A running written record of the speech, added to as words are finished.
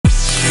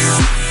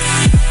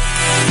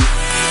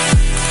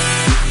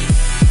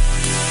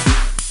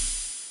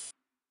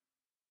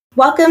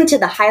Welcome to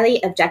the Highly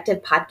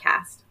Objective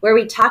Podcast, where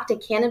we talk to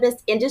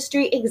cannabis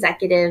industry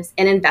executives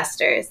and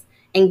investors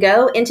and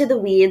go into the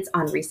weeds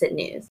on recent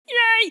news.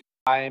 Yay!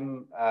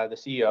 I'm the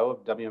CEO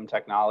of WM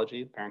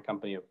Technology, the parent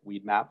company of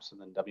Weedmaps and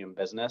then WM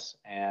Business.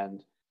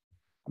 And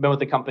I've been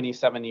with the company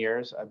 7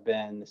 years. I've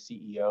been the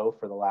CEO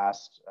for the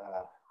last,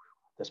 at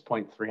this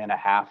point,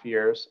 3.5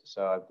 years.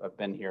 So I've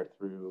been here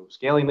through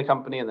scaling the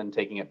company and then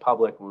taking it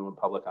public when we went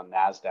public on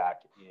NASDAQ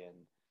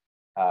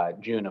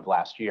in June of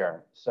last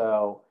year.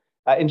 So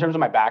in terms of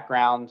my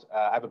background,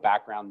 I have a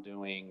background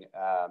doing,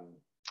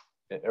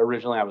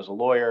 originally I was a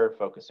lawyer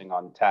focusing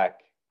on tech,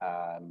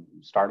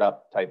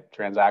 startup type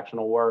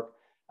transactional work.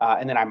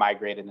 And then I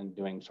migrated into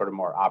doing sort of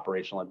more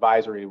operational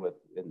advisory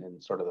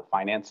in sort of the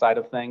finance side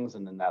of things.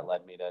 And then that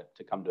led me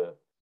to come to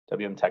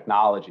WM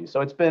Technology.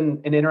 So it's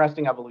been an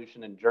interesting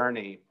evolution and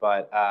journey.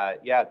 But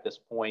at this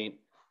point,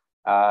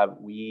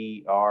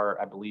 we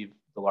are, I believe,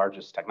 the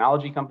largest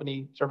technology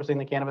company servicing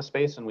the cannabis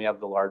space. And we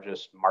have the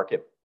largest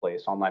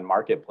online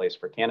marketplace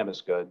for cannabis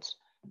goods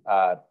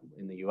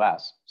in the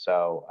US.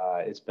 So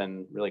it's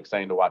been really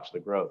exciting to watch the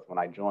growth. When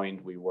I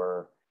joined, we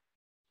were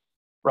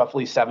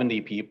roughly 70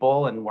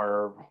 people, and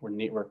we're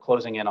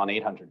closing in on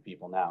 800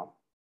 people now.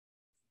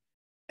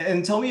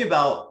 And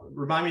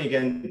remind me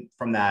again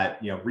from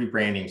that,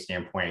 rebranding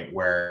standpoint,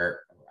 where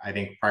I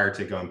think prior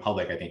to going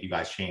public, I think you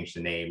guys changed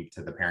the name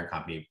to the parent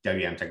company,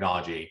 WM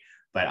Technology.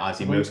 But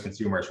obviously, most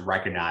consumers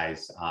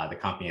recognize the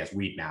company as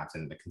Weedmaps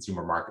and the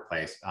consumer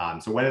marketplace.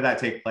 So when did that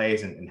take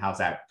place, and how's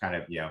that kind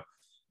of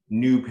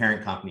new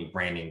parent company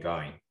branding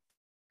going?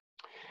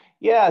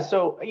 Yeah,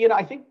 so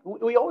I think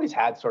we always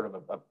had sort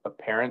of a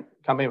parent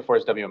company before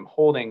as WM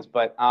Holdings,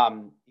 but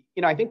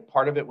I think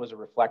part of it was a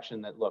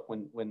reflection that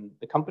when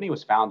the company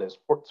was founded,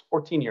 it's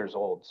 14 years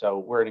old, so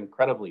we're an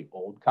incredibly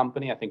old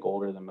company. I think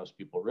older than most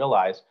people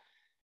realize.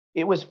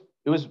 It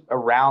was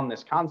around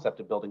this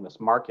concept of building this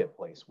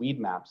marketplace,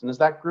 Weedmaps. And as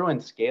that grew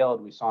and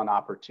scaled, we saw an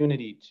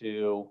opportunity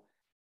to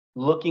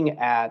looking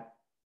at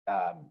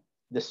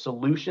the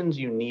solutions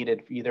you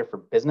needed either for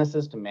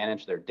businesses to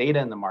manage their data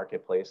in the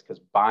marketplace, because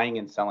buying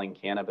and selling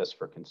cannabis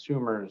for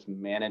consumers,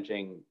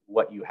 managing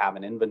what you have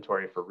in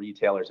inventory for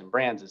retailers and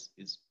brands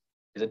is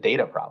a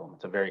data problem.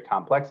 It's a very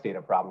complex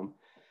data problem.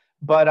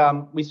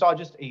 But we saw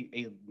just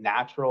a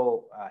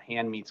natural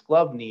hand meets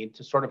glove need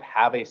to sort of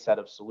have a set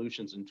of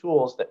solutions and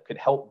tools that could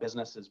help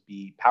businesses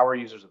be power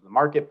users of the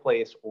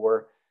marketplace,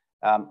 or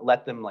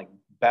let them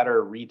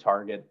better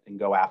retarget and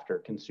go after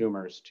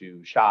consumers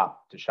to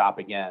shop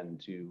again,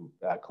 to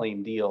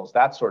claim deals,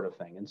 that sort of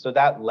thing. And so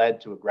that led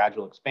to a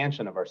gradual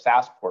expansion of our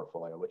SaaS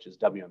portfolio, which is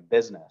WM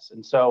Business.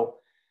 And so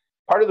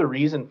part of the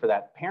reason for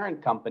that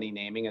parent company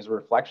naming is a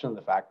reflection of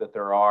the fact that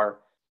there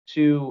are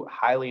two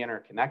highly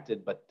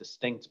interconnected but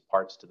distinct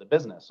parts to the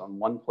business. On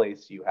one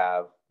place, you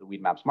have the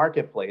Weedmaps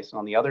marketplace, and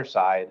on the other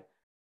side,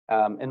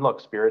 and look,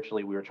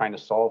 spiritually, we were trying to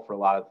solve for a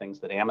lot of things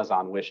that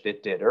Amazon wished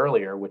it did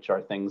earlier, which are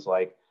things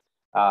like,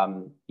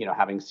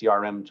 having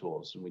CRM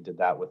tools, and we did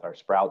that with our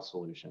Sprout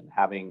solution,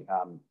 having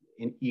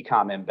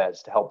e-com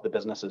embeds to help the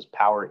businesses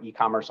power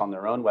e-commerce on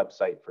their own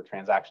website for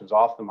transactions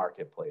off the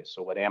marketplace.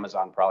 So what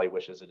Amazon probably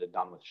wishes it had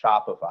done with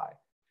Shopify.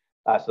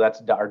 So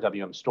that's our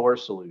WM Store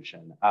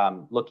solution.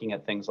 Looking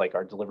at things like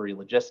our delivery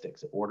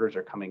logistics. If orders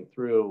are coming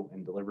through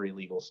in delivery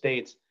legal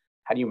states,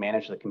 how do you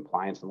manage the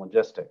compliance and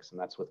logistics? And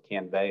that's with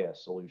Canvea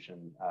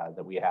solution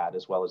that we had,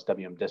 as well as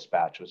WM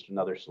Dispatch, which is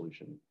another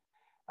solution.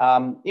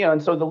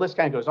 And so the list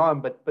kind of goes on.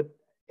 But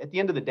at the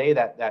end of the day,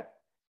 that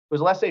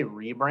was less a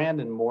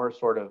rebrand and more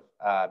sort of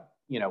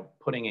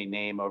putting a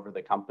name over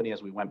the company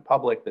as we went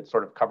public that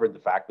sort of covered the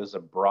fact there's a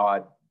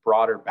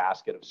broader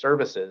basket of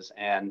services.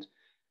 And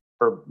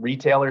for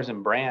retailers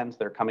and brands,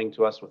 they're coming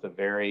to us with a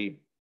very,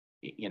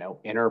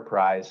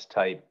 enterprise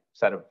type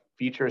set of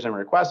features and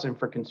requests. And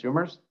for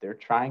consumers, they're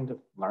trying to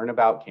learn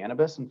about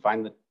cannabis and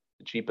find the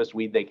cheapest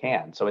weed they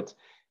can. So it's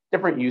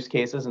different use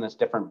cases and it's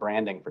different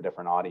branding for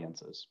different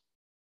audiences.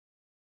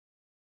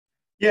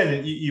 Yeah,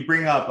 you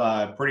bring up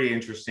a pretty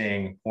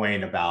interesting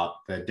point about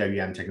the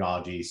WM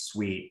Technology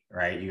suite,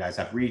 right? You guys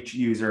have reach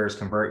users,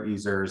 convert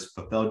users,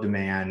 fulfill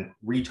demand,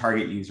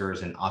 retarget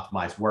users, and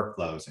optimize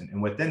workflows.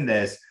 And within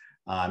this,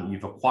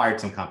 you've acquired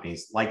some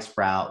companies like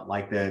Sprout,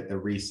 like the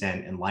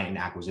recent Enlighten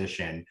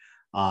acquisition.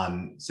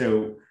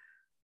 So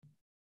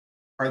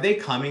are they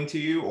coming to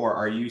you, or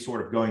are you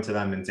sort of going to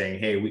them and saying,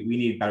 hey, we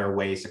need better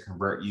ways to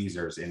convert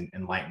users in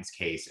Enlighten's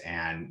case?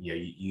 And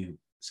you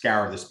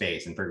scour the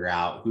space and figure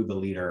out who the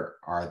leader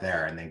are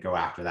there and then go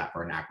after that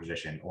for an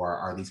acquisition? Or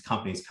are these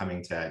companies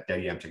coming to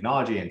WM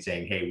Technology and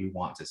saying, hey, we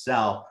want to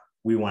sell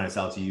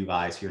to you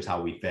guys, here's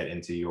how we fit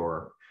into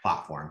your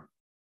platform?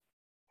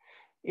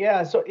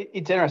 Yeah, so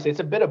it's interesting. It's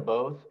a bit of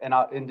both.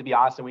 And to be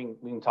honest, we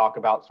can talk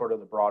about sort of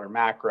the broader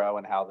macro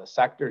and how the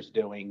sector's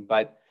doing.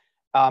 But,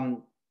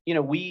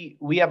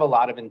 we have a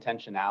lot of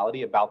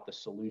intentionality about the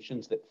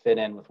solutions that fit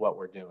in with what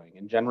we're doing.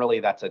 And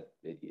generally, as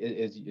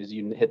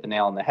you hit the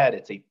nail on the head,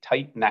 it's a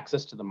tight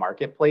nexus to the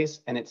marketplace.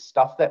 And it's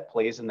stuff that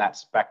plays in that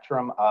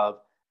spectrum of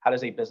how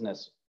does a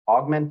business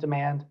augment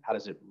demand? How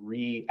does it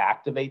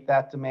reactivate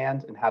that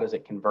demand? And how does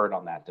it convert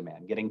on that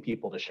demand, getting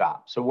people to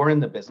shop? So we're in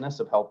the business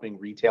of helping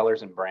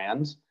retailers and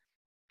brands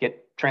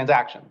get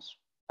transactions.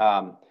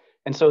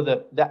 And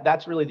so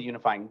that's really the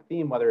unifying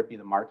theme, whether it be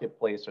the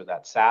marketplace or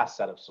that SaaS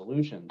set of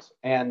solutions.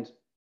 And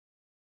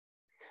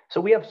so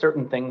we have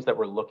certain things that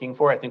we're looking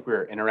for. I think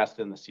we're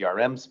interested in the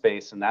CRM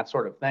space and that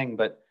sort of thing.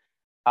 But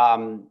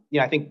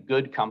I think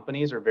good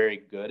companies are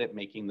very good at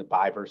making the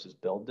buy versus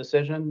build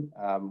decision.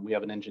 We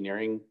have an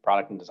engineering,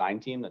 product, and design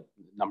team that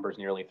numbers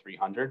nearly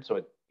 300.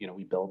 So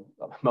we build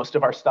most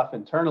of our stuff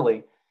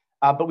internally.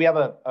 But we have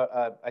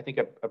I think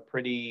a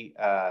pretty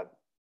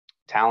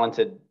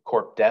talented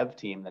corp dev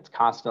team that's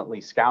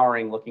constantly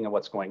scouring, looking at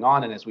what's going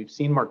on. And as we've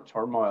seen more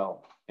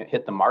turmoil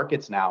hit the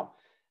markets now,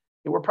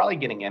 we're probably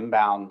getting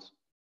inbound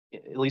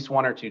at least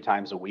 1 or 2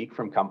 times a week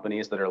from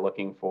companies that are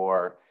looking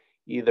for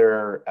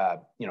either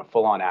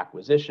full-on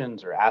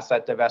acquisitions or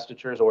asset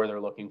divestitures, or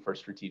they're looking for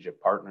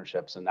strategic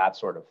partnerships and that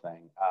sort of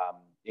thing,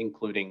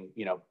 including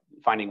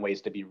finding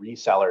ways to be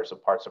resellers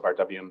of parts of our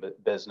WM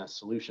business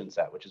solution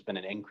set, which has been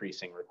an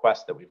increasing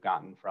request that we've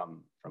gotten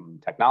from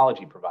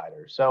technology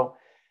providers. So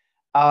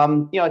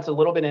it's a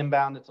little bit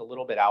inbound, it's a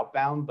little bit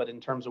outbound, but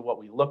in terms of what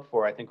we look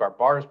for, I think our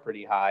bar is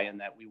pretty high in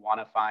that we want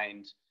to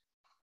find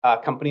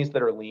companies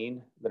that are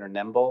lean, that are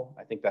nimble.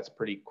 I think that's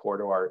pretty core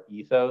to our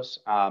ethos.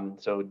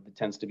 So it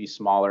tends to be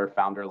smaller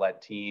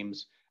founder-led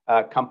teams,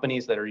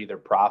 companies that are either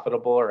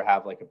profitable or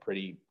have like a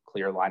pretty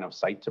clear line of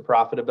sight to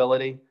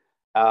profitability.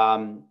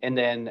 And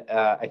then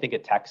I think a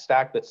tech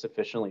stack that's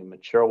sufficiently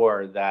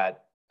mature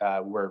that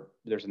where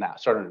there's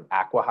sort of an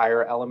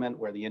acqui-hire element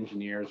where the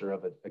engineers are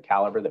of a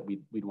caliber that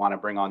we'd want to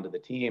bring onto the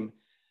team.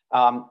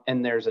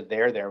 And there's a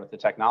there with the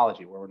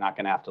technology where we're not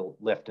going to have to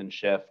lift and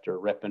shift or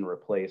rip and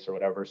replace or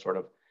whatever sort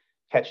of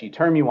catchy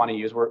term you want to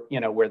use,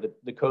 where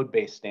the code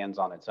base stands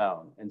on its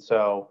own. And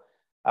so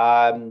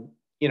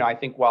I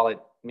think while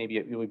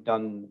we've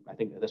done, I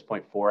think at this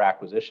point 4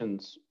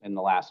 acquisitions in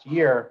the last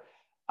year,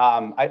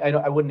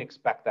 I wouldn't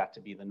expect that to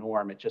be the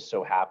norm. It just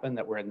so happened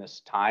that we're in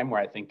this time where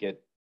I think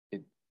it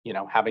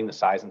having the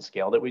size and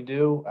scale that we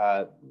do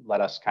let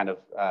us kind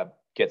of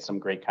get some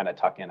great kind of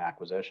tuck-in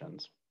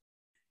acquisitions.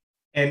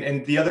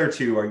 And the other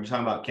 2, are you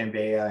talking about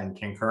Canvea and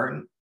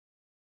Concurrent?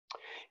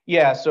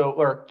 Yeah,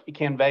 or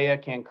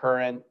Canvea,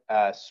 Concurrent,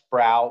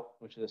 Sprout,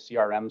 which is a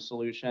CRM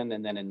solution,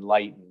 and then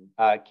Enlighten.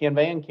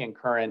 Canvea and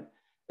Concurrent,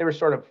 they were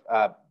sort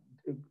of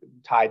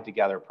tied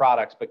together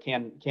products, but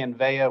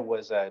Canvea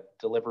was a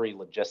delivery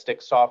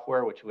logistics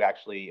software, which we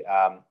actually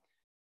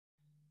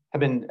have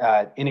been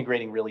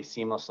integrating really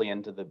seamlessly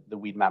into the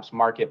Weedmaps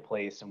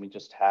marketplace. And we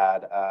just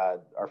had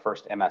our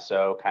first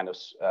MSO kind of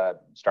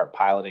start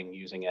piloting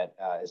using it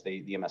as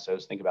the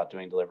MSOs think about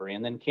doing delivery.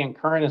 And then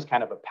Concurrent is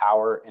kind of a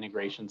power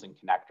integrations and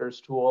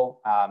connectors tool.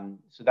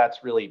 So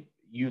that's really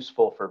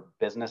useful for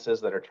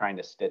businesses that are trying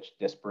to stitch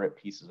disparate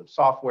pieces of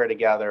software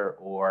together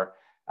or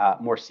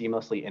more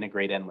seamlessly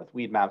integrate in with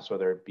Weedmaps,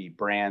 whether it be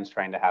brands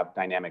trying to have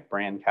dynamic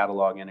brand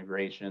catalog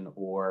integration,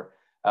 or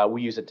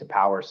we use it to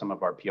power some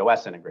of our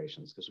POS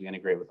integrations because we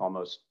integrate with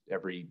almost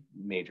every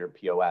major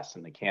POS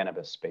in the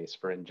cannabis space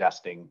for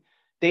ingesting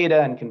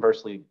data and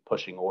conversely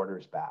pushing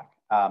orders back.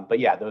 But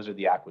yeah, those are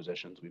the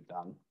acquisitions we've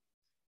done.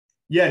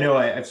 Yeah, no,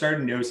 I've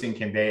started noticing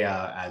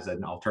Canvea as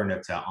an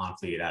alternative to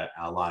OnFleet at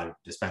a lot of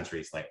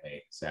dispensaries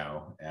lately.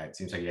 So it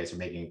seems like you guys are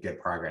making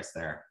good progress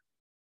there.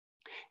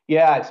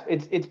 Yeah,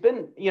 it's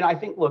been, I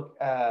think, look,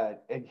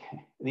 the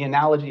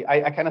analogy,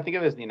 I kind of think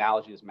of it as the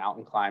analogy as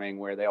mountain climbing,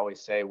 where they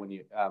always say when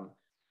you,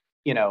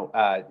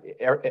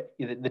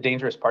 the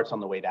dangerous part's on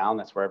the way down,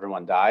 that's where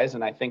everyone dies.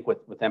 And I think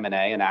with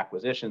M&A and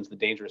acquisitions, the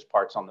dangerous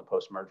part's on the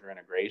post-merger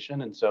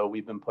integration. And so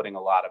we've been putting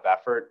a lot of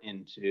effort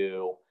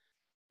into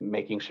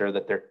making sure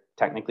that they're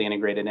technically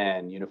integrated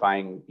in,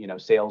 unifying,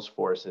 sales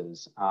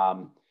forces,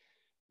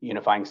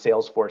 unifying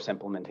Salesforce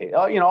implementation,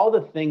 all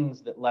the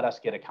things that let us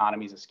get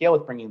economies of scale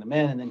with bringing them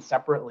in. And then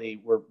separately,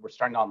 we're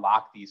starting to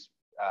unlock these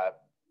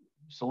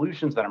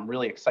solutions that I'm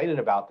really excited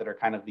about that are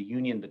kind of the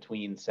union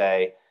between,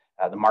 say,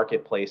 the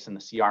marketplace and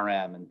the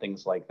CRM and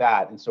things like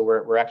that. And so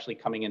we're actually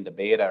coming into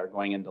beta or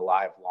going into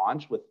live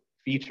launch with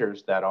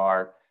features that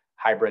are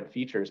hybrid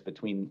features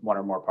between one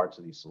or more parts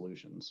of these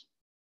solutions.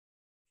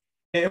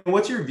 And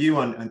what's your view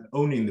on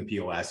owning the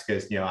POS?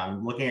 Because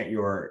I'm looking at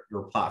your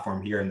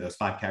platform here in those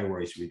 5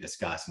 categories we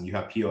discussed, and you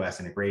have POS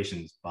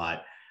integrations,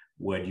 but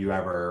would you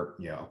ever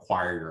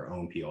acquire your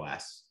own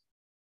POS?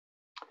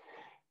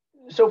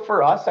 So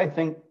for us, I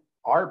think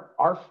our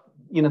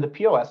the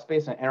POS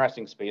space is an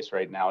interesting space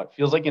right now. It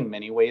feels like in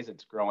many ways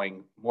it's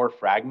growing more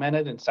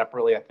fragmented, and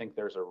separately, I think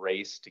there's a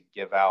race to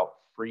give out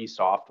free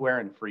software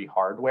and free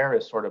hardware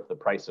as sort of the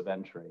price of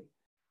entry.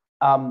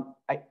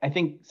 I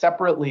think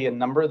separately, a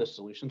number of the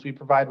solutions we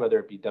provide, whether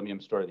it be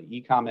WM Store, the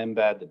e-com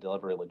embed, the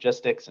delivery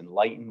logistics,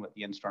 Enlighten with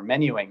the in-store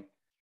menuing,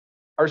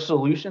 are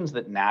solutions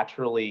that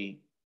naturally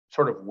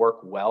sort of work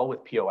well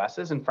with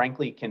POSs and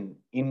frankly can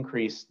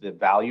increase the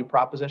value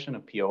proposition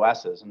of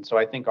POSs. And so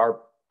I think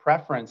our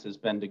preference has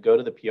been to go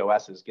to the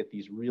POSs, get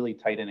these really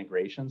tight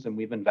integrations, and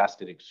we've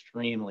invested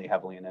extremely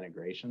heavily in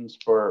integrations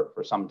for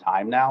some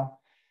time now,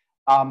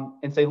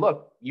 and say,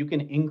 look, you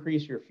can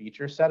increase your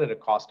feature set at a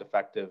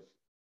cost-effective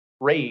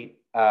rate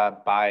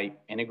by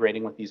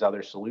integrating with these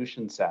other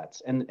solution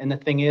sets. And the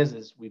thing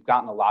is we've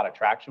gotten a lot of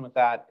traction with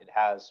that. It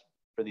has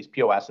for these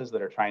POSs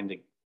that are trying to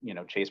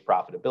chase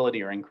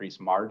profitability or increase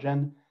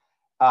margin.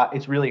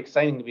 It's really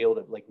exciting to be able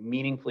to like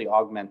meaningfully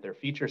augment their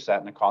feature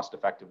set in a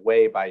cost-effective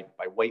way by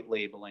white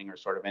labeling or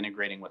sort of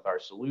integrating with our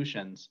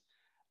solutions.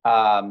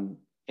 And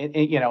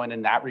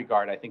in that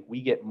regard, I think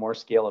we get more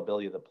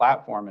scalability of the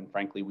platform, and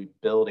frankly, we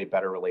build a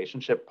better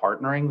relationship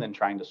partnering than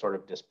trying to sort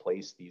of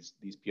displace these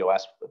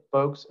POS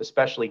folks,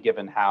 especially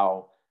given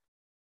how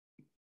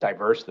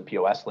diverse the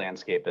POS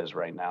landscape is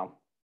right now.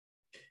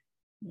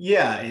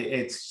 Yeah,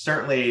 it's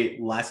certainly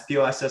less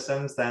POS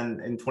systems than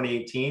in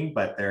 2018,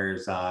 but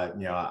there's,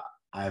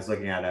 I was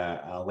looking at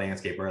a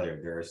landscape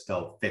earlier. There are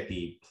still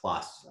 50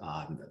 plus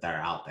that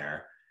are out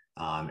there.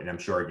 And I'm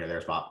sure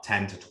there's about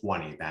 10 to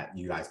 20 that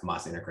you guys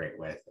must integrate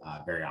with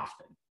very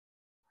often.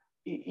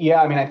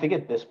 Yeah, I mean, I think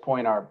at this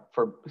point,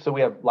 so we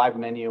have live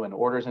menu and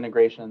orders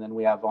integration, and then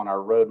we have on our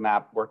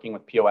roadmap working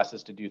with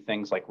POSs to do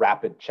things like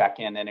rapid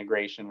check-in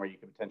integration, where you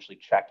can potentially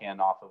check in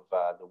off of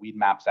the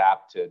Weedmaps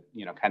app to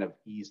kind of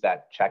ease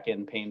that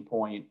check-in pain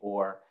point,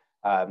 or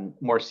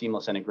more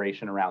seamless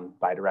integration around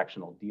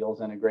bidirectional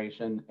deals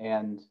integration.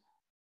 And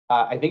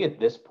I think at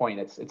this point,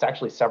 it's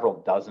actually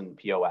several dozen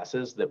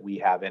POSs that we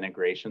have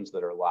integrations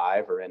that are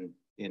live or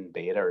in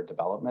beta or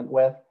development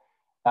with.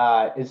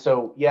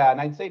 So yeah, and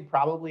I'd say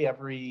probably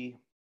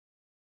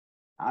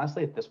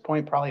honestly at this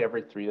point, probably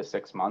every 3 to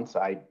 6 months,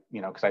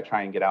 because I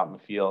try and get out in the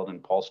field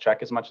and pulse check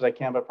as much as I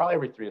can, but probably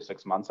every 3 to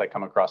 6 months, I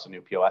come across a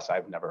new POS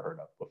I've never heard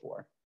of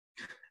before.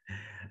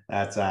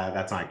 That's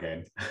not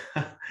good.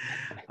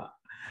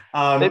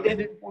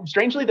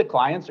 Strangely, the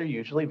clients are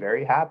usually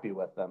very happy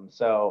with them.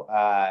 So,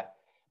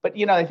 but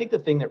I think the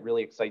thing that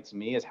really excites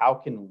me is how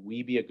can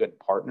we be a good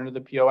partner to the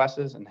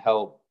POSs and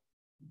help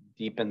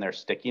deepen their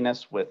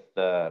stickiness with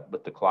the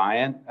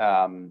client.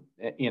 And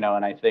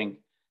I think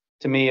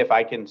to me, if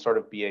I can sort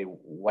of be a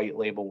white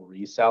label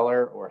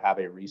reseller or have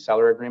a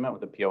reseller agreement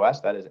with the POS,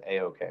 that is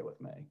a-okay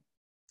with me.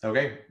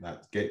 Okay,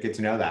 that's good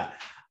to know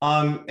that.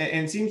 And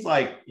it seems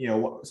like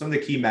some of the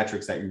key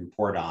metrics that you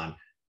report on,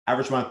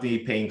 average monthly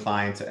paying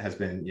clients has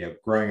been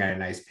growing at a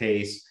nice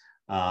pace.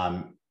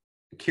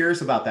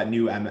 Curious about that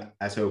new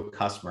MSO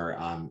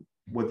customer.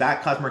 Would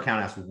that customer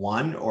count as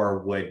one, or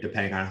would,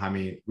 depending on how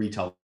many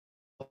retail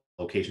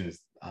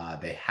locations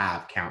they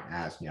have, count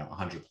as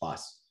 100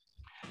 plus?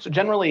 So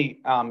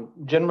generally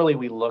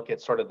we look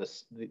at sort of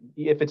this.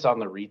 If it's on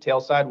the retail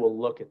side, we'll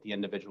look at the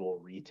individual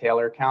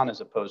retailer count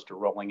as opposed to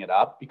rolling it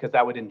up, because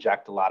that would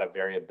inject a lot of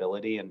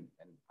variability and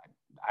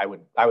I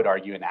would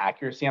argue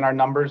inaccuracy in our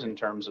numbers in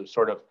terms of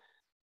sort of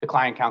the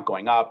client count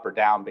going up or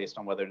down based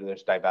on whether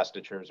there's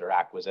divestitures or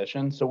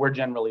acquisitions. So we're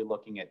generally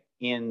looking at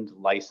end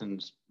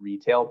licensed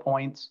retail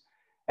points.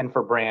 And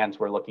for brands,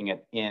 we're looking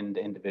at end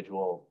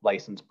individual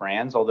licensed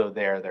brands, although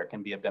there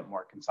can be a bit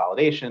more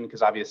consolidation,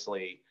 because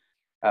obviously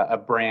a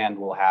brand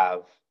will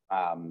have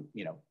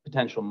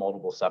potential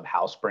multiple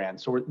sub-house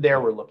brands. So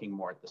we're looking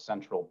more at the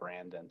central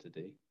brand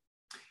entity.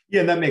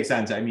 Yeah, that makes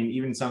sense. I mean,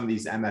 even some of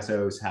these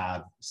MSOs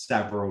have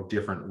several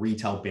different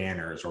retail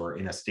banners, or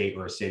in a state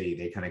or a city,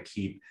 they kind of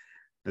keep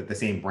the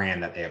same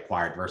brand that they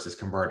acquired versus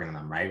converting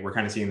them, right? We're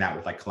kind of seeing that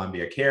with like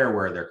Columbia Care,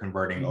 where they're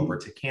converting over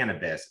to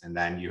cannabis, and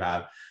then you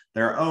have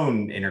their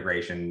own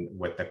integration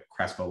with the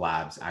Crespo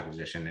Labs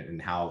acquisition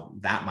and how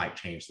that might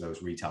change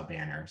those retail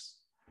banners.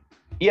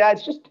 Yeah,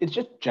 it's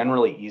just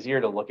generally easier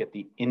to look at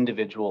the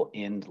individual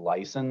end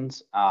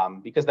license,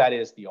 because that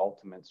is the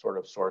ultimate sort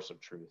of source of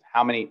truth.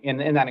 How many,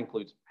 and that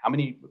includes how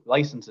many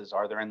licenses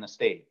are there in the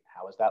state?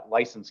 How has that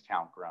license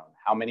count grown?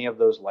 How many of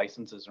those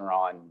licenses are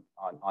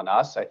on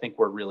us? I think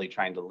we're really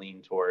trying to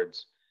lean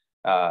towards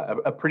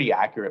a pretty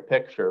accurate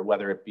picture,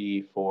 whether it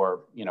be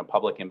for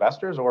public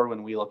investors or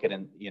when we look at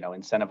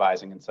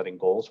incentivizing and setting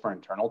goals for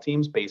internal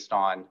teams based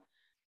on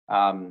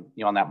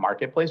on that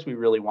marketplace. We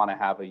really want to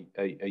have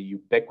a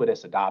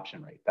ubiquitous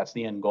adoption rate. That's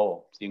the end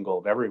goal. It's the end goal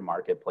of every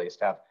marketplace,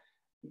 to have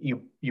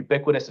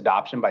ubiquitous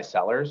adoption by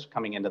sellers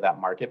coming into that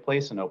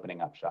marketplace and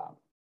opening up shop.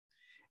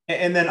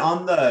 And then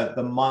on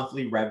the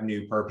monthly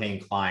revenue per paying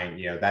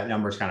client, that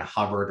number's kind of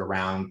hovered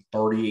around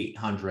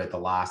 3,800 the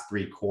last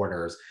 3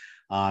 quarters.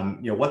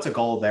 What's a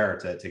goal there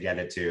to get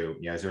it to?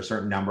 Is there a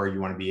certain number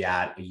you want to be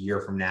at a year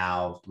from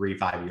now,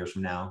 3-5 years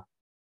from now?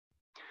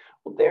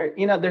 Well,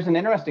 there's an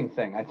interesting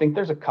thing. I think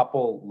there's a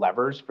couple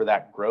levers for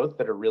that growth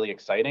that are really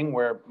exciting,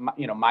 where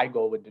my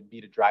goal would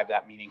be to drive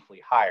that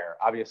meaningfully higher.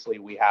 Obviously,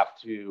 we have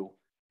to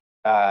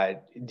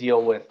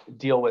deal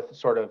with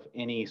sort of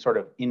any sort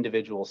of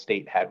individual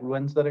state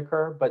headwinds that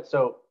occur. But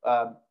so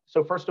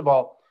first of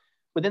all,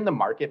 within the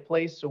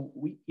marketplace, so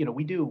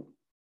we do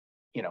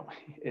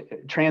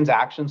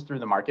transactions through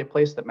the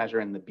marketplace that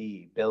measure in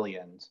the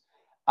billions.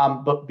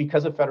 But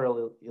because of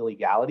federal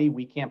illegality,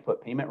 we can't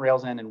put payment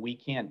rails in, and we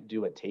can't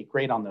do a take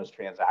rate on those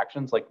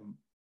transactions like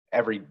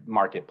every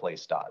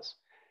marketplace does.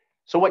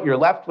 So what you're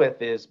left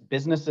with is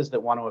businesses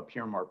that want to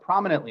appear more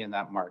prominently in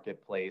that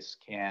marketplace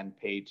can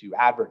pay to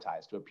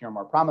advertise, to appear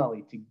more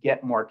prominently, to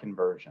get more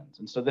conversions.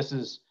 And so this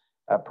is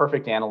a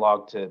perfect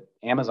analog to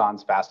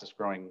Amazon's fastest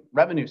growing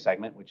revenue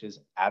segment, which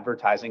is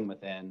advertising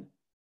within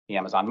the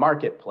Amazon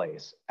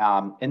marketplace.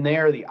 And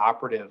there, the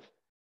operative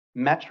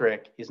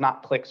metric is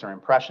not clicks or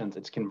impressions,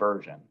 it's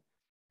conversion.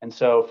 And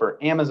so for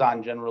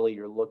Amazon, generally,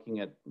 you're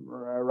looking at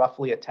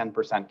roughly a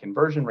 10%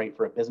 conversion rate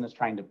for a business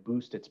trying to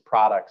boost its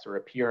products or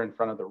appear in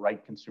front of the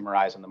right consumer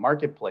eyes in the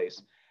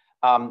marketplace.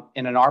 And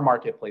in our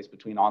marketplace,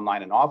 between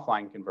online and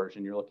offline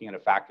conversion, you're looking at a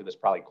factor that's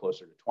probably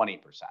closer to 20%.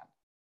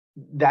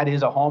 That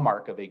is a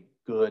hallmark of a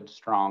good,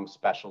 strong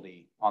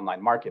specialty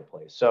online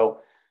marketplace.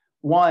 So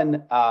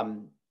one,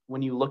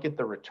 when you look at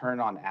the return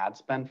on ad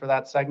spend for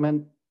that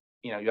segment,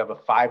 you have a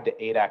 5 to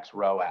 8x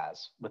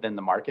ROAS within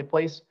the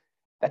marketplace.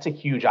 That's a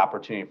huge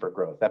opportunity for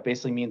growth. That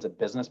basically means a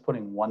business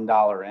putting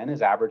 $1 in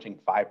is averaging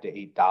 $5 to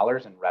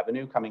 $8 in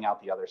revenue coming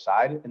out the other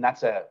side. And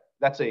that's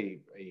a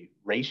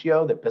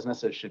ratio that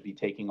businesses should be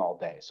taking all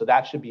day. So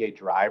that should be a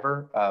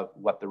driver of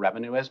what the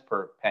revenue is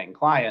per paying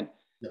client.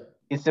 Yeah.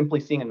 Is simply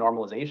seeing a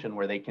normalization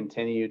where they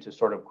continue to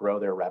sort of grow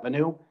their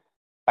revenue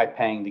by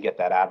paying to get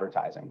that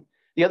advertising.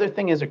 The other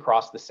thing is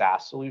across the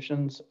SaaS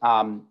solutions,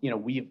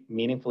 we've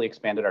meaningfully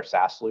expanded our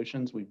SaaS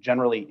solutions. We've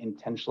generally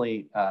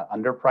intentionally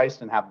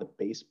underpriced and have the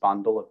base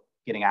bundle of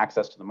getting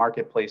access to the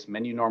marketplace,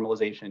 menu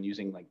normalization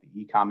using like the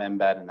e-com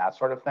embed and that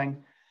sort of thing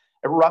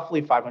at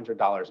roughly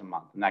 $500 a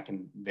month. And that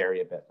can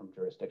vary a bit from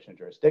jurisdiction to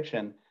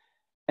jurisdiction.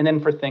 And then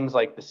for things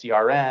like the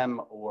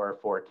CRM or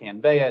for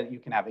Canva, you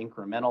can have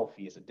incremental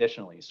fees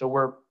additionally.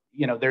 So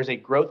there's a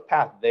growth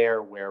path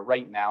there where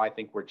right now I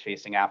think we're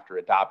chasing after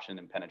adoption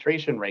and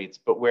penetration rates,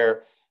 but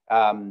where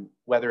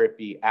whether it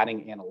be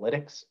adding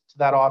analytics to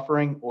that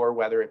offering or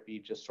whether it be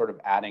just sort of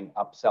adding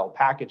upsell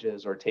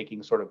packages or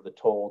taking sort of the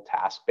total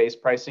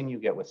task-based pricing you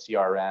get with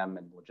CRM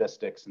and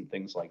logistics and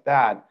things like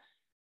that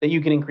you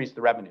can increase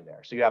the revenue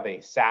there. So you have a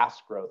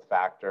SaaS growth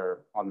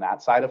factor on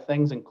that side of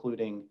things,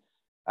 including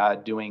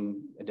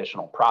doing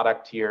additional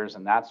product tiers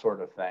and that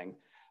sort of thing.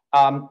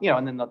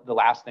 And then the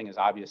last thing is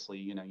obviously,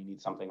 you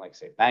need something like,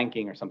 say,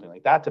 banking or something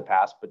like that to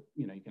pass. But,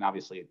 you can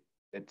obviously,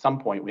 at some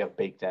point, we have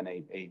baked in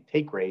a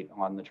take rate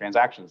on the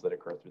transactions that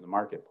occur through the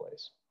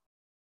marketplace.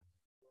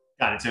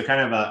 Got it. So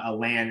kind of a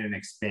land and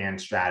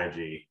expand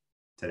strategy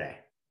today.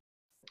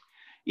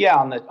 Yeah,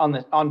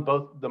 on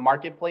both the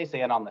marketplace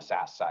and on the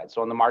SaaS side.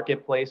 So on the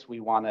marketplace,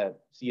 we want to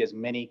see as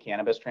many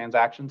cannabis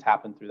transactions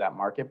happen through that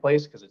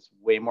marketplace because it's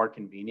way more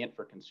convenient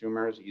for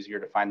consumers, easier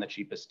to find the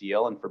cheapest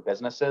deal, and for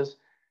businesses.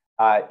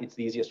 It's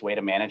the easiest way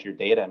to manage your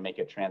data and make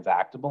it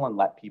transactable and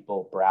let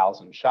people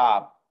browse and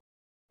shop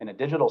in a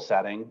digital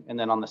setting. And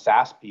then on the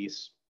SaaS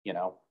piece,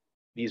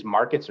 these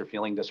markets are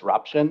feeling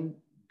disruption.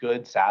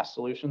 Good SaaS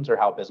solutions are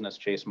how business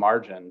chase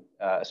margin,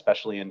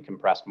 especially in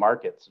compressed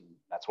markets. And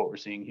that's what we're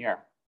seeing here.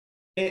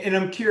 And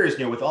I'm curious,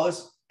 with all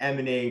this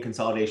M&A and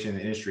consolidation in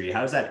the industry,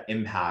 how does that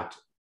impact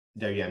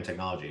WM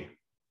Technology?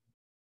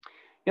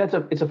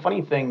 It's a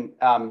funny thing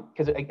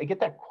because I get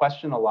that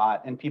question a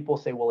lot, and people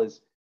say, well,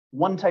 is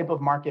one type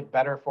of market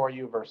better for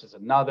you versus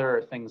another,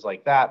 or things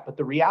like that. But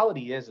the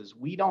reality is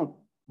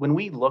when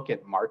we look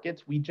at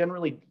markets, we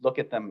generally look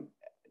at them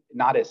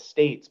not as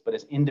states, but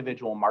as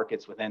individual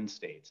markets within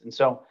states. And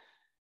so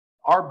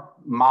our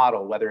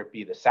model, whether it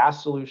be the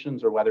SaaS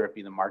solutions or whether it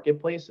be the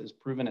marketplace, has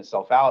proven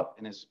itself out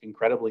and is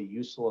incredibly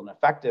useful and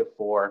effective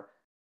for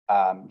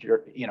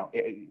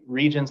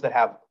regions that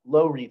have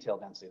low retail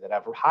density, that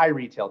have high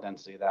retail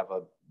density, that have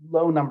a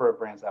low number of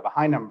brands, that have a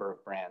high number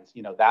of brands,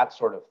 that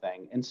sort of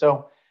thing. And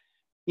so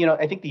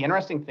I think the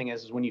interesting thing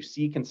is when you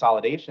see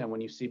consolidation, when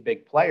you see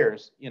big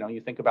players,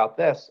 you think about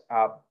this,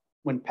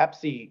 when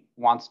Pepsi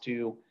wants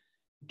to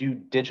do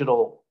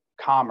digital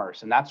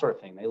commerce and that sort of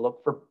thing, they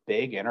look for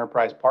big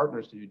enterprise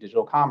partners to do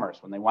digital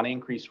commerce. When they want to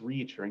increase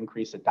reach or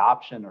increase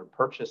adoption or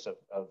purchase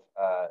of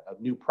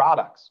new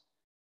products,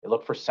 they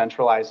look for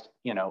centralized,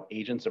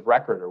 agents of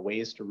record or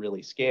ways to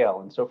really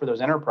scale. And so for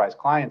those enterprise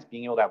clients,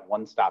 being able to have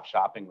one-stop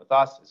shopping with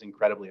us is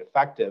incredibly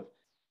effective,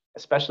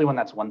 especially when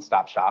that's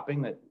one-stop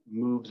shopping that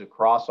moves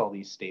across all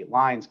these state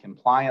lines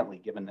compliantly,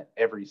 given that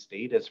every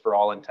state is, for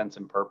all intents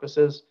and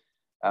purposes,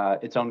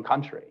 its own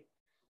country.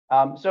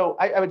 So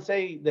I would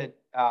say that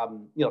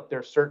there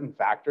are certain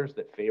factors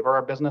that favor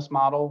our business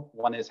model.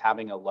 One is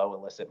having a low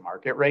illicit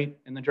market rate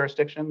in the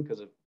jurisdiction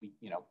because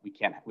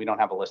we don't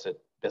have illicit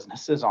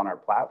businesses on our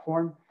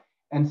platform,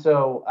 and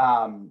so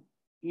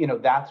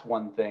that's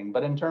one thing.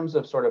 But in terms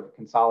of sort of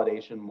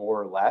consolidation, more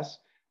or less,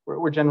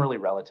 we're generally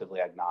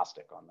relatively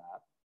agnostic on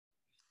that.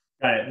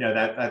 Got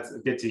it. That's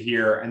good to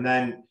hear. And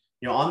then,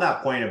 on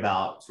that point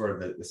about sort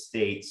of the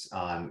states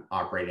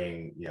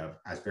operating,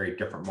 as very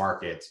different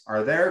markets,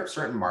 are there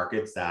certain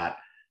markets that,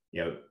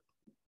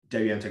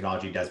 WM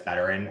Technology does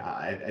better in?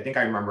 I think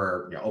I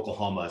remember,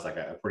 Oklahoma is like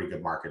a pretty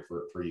good market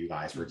for you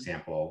guys, for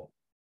example.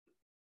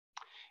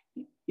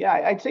 Yeah,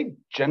 I'd say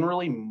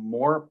generally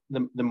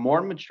the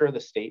more mature the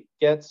state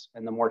gets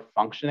and the more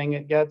functioning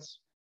it gets,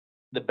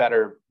 the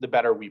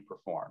better we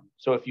perform.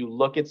 So if you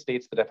look at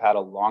states that have had a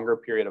longer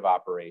period of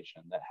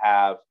operation, that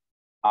have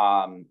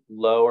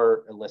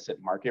lower illicit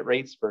market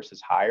rates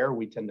versus higher,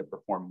 we tend to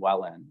perform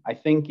well in. I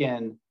think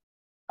in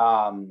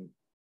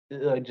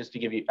just to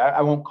give you,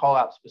 I won't call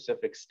out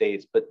specific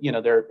states, but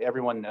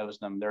everyone knows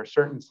them. There are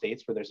certain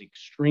states where there's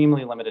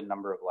extremely limited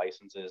number of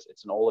licenses.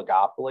 It's an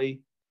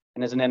oligopoly,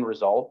 and as an end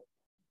result,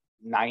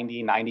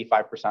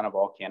 95% of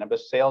all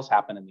cannabis sales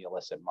happen in the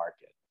illicit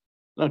market.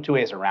 No two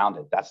ways around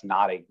it. That's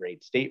not a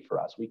great state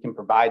for us. We can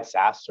provide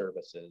SaaS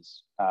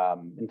services.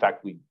 In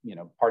fact,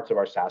 parts of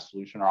our SaaS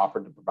solution are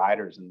offered to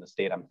providers in the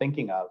state I'm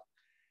thinking of.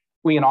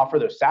 We can offer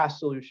those SaaS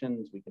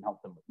solutions. We can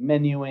help them with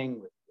menuing,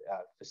 with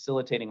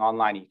facilitating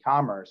online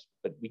e-commerce,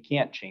 but we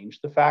can't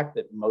change the fact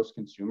that most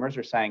consumers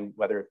are saying,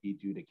 whether it be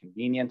due to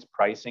convenience,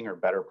 pricing, or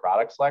better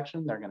product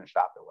selection, they're going to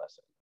shop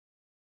illicit.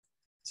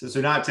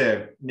 So not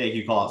to make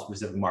you call out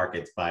specific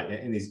markets, but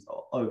in these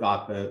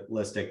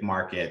oligopolistic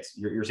markets,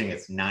 you're saying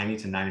it's 90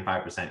 to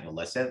 95%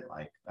 illicit.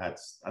 Like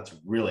that's a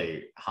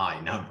really high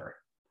number.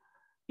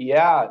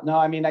 Yeah, no,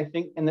 I mean, I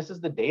think, and this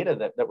is the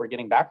data that we're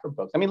getting back from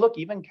folks. I mean, look,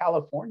 even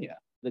California,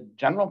 the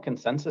general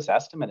consensus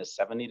estimate is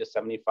 70 to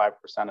 75%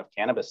 of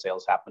cannabis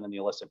sales happen in the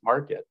illicit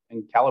market.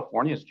 And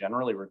California is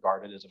generally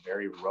regarded as a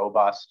very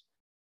robust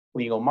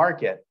legal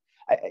market.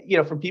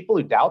 For people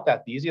who doubt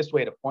that, the easiest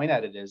way to point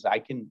at it is I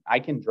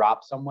can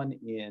drop someone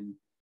in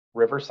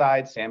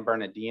Riverside, San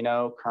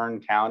Bernardino, Kern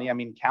County. I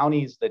mean,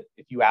 counties that,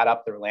 if you add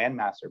up their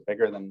landmass, are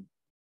bigger than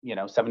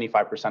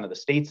 75% of the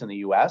states in the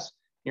U.S.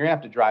 You're gonna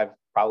have to drive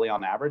probably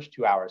on average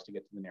 2 hours to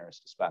get to the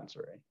nearest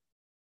dispensary.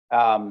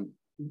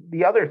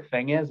 The other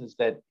thing is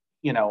that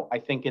I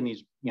think in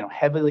these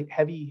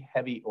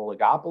heavy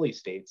oligopoly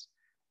states,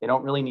 they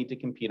don't really need to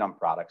compete on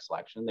product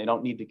selection. They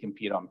don't need to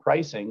compete on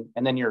pricing.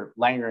 And then you're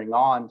layering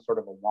on sort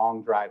of a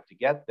long drive to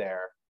get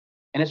there.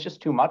 And it's just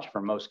too much for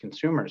most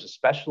consumers,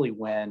 especially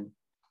when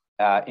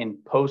in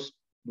post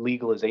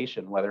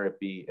legalization, whether it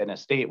be in a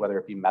state, whether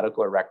it be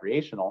medical or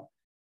recreational,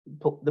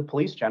 the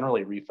police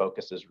generally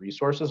refocuses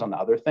resources on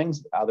other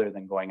things other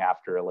than going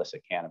after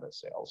illicit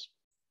cannabis sales.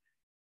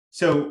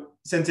 So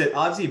since it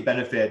obviously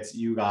benefits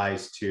you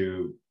guys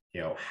to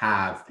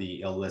have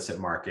the illicit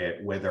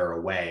market wither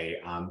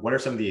away, what are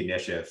some of the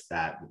initiatives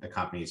that the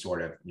company is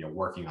sort of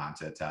working on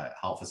to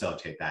help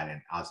facilitate that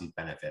and obviously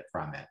benefit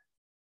from it?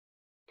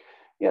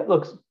 Yeah,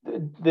 look,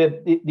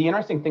 the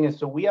interesting thing is,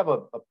 so we have a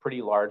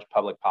pretty large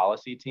public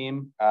policy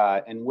team,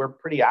 and we're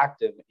pretty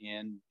active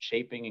in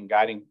shaping and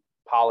guiding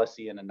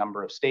policy in a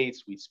number of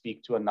states. We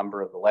speak to a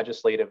number of the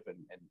legislative and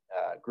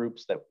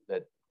groups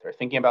that are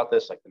thinking about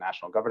this, like the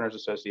National Governors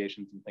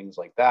Associations and things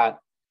like that.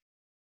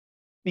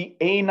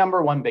 The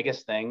number one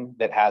biggest thing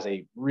that has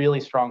a really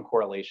strong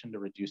correlation to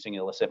reducing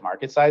illicit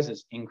market size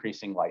is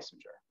increasing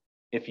licensure.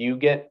 If you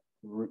get,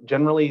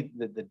 generally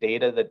the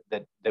data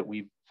that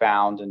we've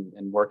found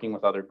and working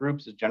with other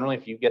groups is, generally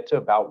if you get to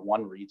about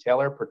one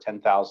retailer per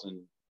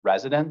 10,000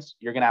 residents,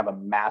 you're going to have a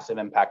massive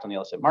impact on the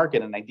illicit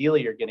market. And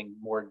ideally, you're getting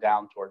more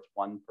down towards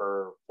 1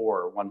 per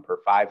 4 or 1 per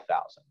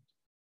 5,000.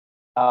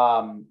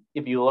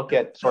 If you look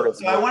at sort of,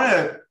 so I want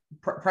to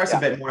press a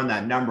bit more on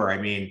that number. I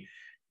mean,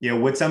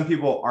 would some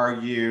people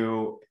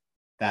argue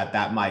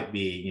that might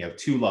be,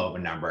 too low of a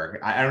number?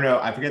 I don't know.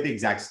 I forget the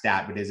exact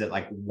stat, but is it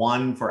like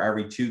 1 for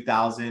every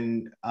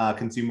 2,000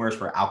 consumers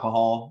for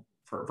alcohol,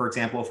 for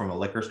example, from a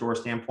liquor store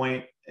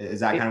standpoint? Is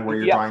that kind of where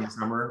you're drawing this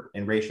number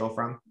in ratio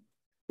from?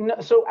 No,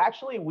 so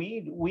actually,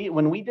 we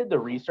when we did the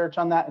research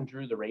on that and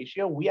drew the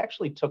ratio, we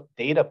actually took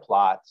data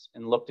plots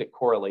and looked at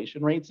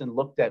correlation rates and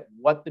looked at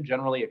what the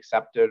generally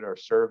accepted or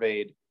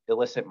surveyed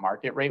illicit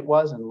market rate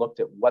was and looked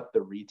at what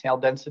the retail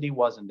density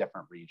was in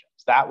different regions.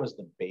 That was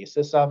the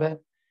basis of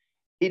it.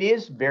 It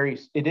is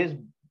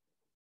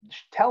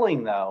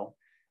telling, though,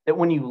 that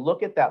when you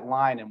look at that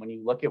line and when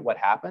you look at what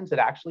happens, it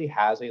actually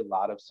has a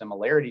lot of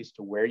similarities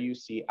to where you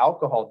see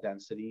alcohol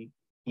density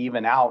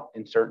even out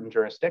in certain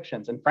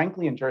jurisdictions. And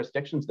frankly, in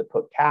jurisdictions that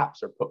put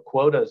caps or put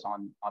quotas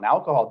on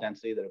alcohol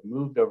density that have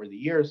moved over the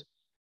years,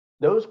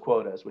 those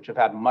quotas, which have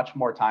had much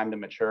more time to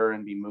mature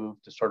and be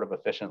moved to sort of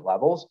efficient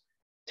levels,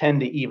 tend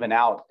to even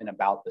out in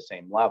about the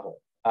same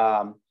level.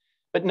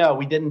 But no,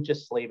 we didn't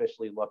just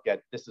slavishly look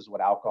at this is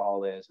what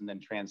alcohol is and then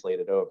translate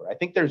it over. I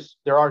think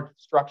there are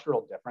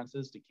structural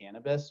differences to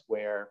cannabis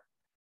where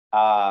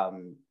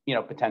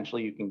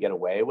potentially you can get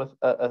away with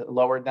a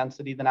lower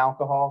density than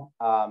alcohol.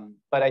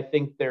 But I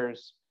think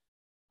there's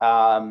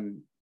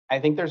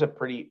a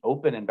pretty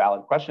open and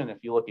valid question.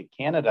 If you look at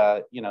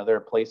Canada, there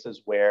are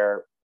places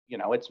where,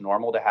 it's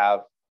normal to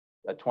have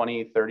a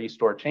 20, 30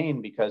 store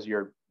chain because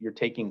you're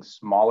taking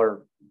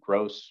smaller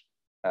grosses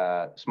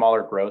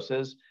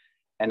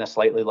and a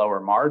slightly lower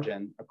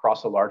margin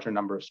across a larger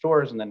number of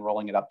stores and then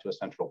rolling it up to a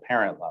central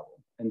parent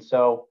level. And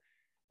so,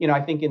 I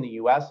think in the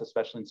US,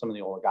 especially in some of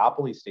the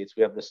oligopoly states,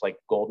 we have this like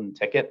golden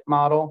ticket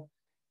model.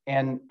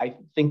 And I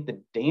think the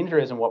danger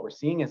is, and what we're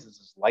seeing is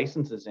as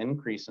licenses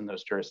increase in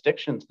those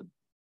jurisdictions,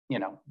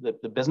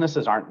 the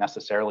businesses aren't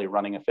necessarily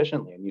running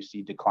efficiently. And you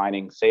see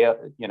declining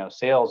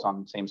sales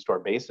on the same store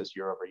basis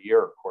year over year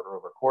or quarter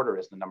over quarter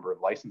as the number of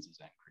licenses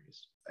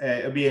increase.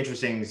 it'll be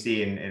interesting to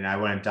see, and I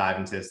want to dive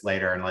into this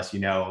later unless you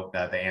know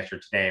the answer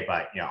today.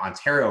 But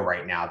Ontario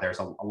right now, there's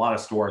a lot of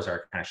stores that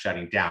are kind of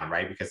shutting down,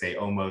 right? Because they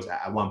almost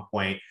at one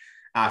point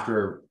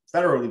after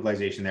federal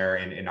legalization there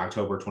in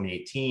October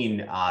 2018,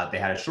 they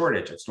had a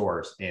shortage of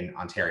stores in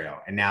Ontario,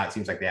 and now it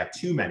seems like they have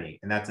too many,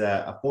 and that's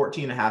a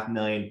 14.5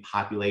 million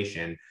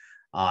population.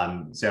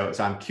 So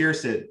I'm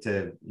curious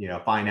to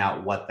find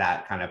out what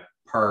that kind of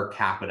per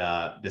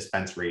capita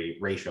dispensary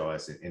ratio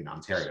is in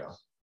Ontario.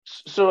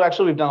 So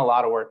actually, we've done a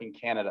lot of work in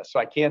Canada, so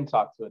I can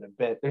talk to it a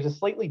bit.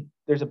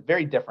 There's a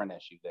very different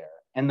issue there.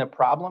 And the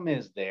problem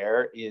is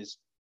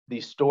the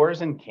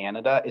stores in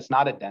Canada, it's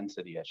not a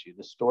density issue.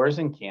 The stores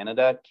in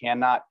Canada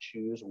cannot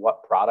choose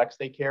what products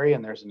they carry,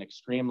 and there's an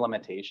extreme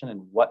limitation in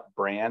what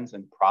brands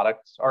and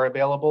products are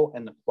available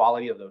and the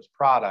quality of those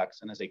products.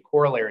 And as a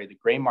corollary, the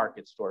gray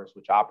market stores,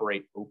 which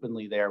operate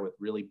openly there with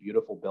really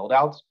beautiful build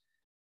outs,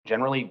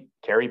 generally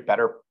carry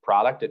better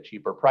product at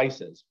cheaper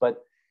prices. But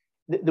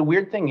the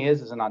weird thing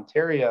is in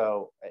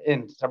Ontario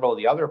and several of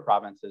the other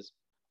provinces,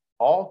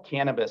 all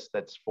cannabis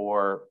that's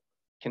for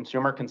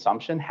consumer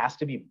consumption has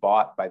to be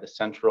bought by the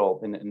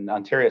central, in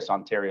Ontario, it's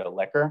Ontario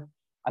Liquor.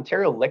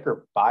 Ontario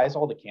Liquor buys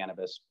all the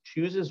cannabis,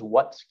 chooses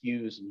what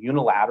SKUs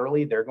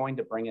unilaterally they're going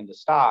to bring into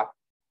stock,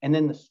 and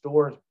then the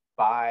stores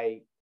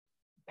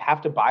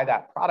have to buy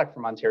that product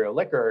from Ontario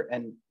Liquor.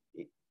 And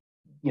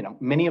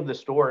many of the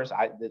stores,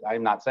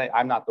 I'm not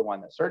the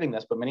one asserting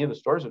this, but many of the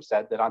stores have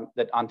said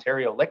that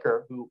Ontario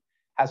Liquor, who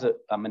has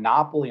a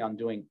monopoly on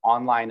doing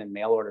online and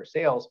mail order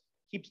sales,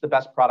 keeps the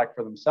best product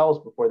for themselves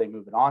before they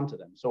move it on to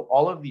them. So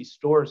all of these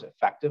stores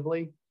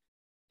effectively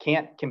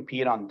can't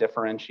compete on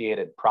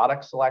differentiated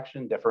product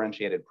selection,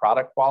 differentiated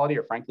product quality,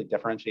 or frankly,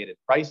 differentiated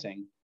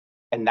pricing.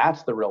 And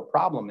that's the real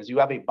problem, is you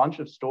have a bunch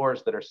of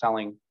stores that are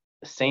selling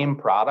the same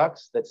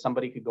products that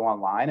somebody could go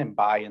online and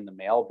buy in the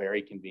mail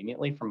very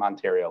conveniently from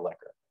Ontario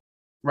Liquor.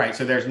 Right.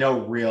 So there's no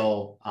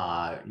real,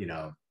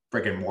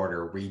 brick and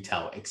mortar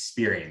retail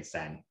experience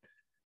then.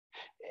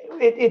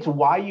 It's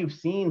why you've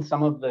seen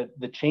some of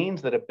the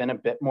chains that have been a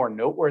bit more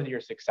noteworthy or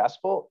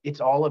successful.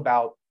 It's all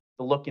about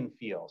the look and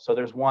feel. So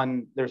there's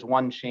one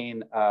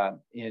chain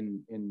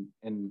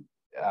in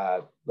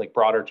like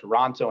broader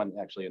Toronto and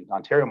actually in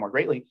Ontario more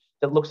greatly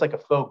that looks like a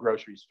faux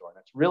grocery store.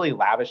 That's really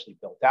lavishly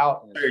built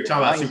out. And you're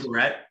talking about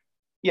Superette?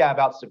 Yeah,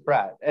 about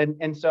Superette.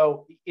 And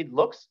so it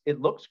looks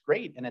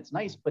great and it's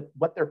nice, but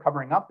what they're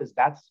covering up is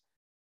that's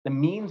the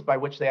means by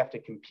which they have to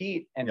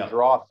compete and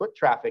draw foot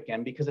traffic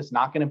in, because it's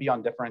not going to be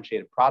on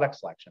differentiated product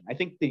selection. I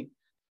think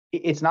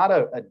it's not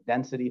a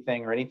density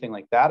thing or anything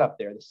like that up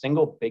there. The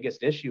single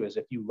biggest issue is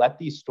if you let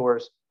these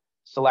stores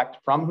select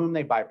from whom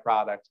they buy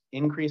product,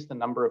 increase the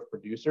number of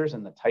producers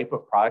and the type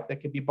of product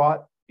that could be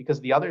bought. Because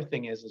the other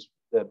thing is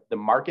the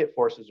market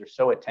forces are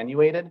so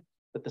attenuated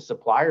that the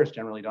suppliers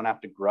generally don't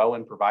have to grow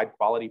and provide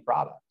quality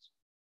products.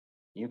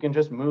 You can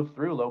just move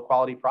through low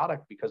quality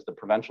product because the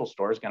provincial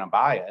store is going to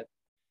buy it.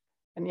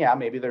 And yeah,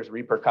 maybe there's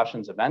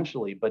repercussions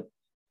eventually, but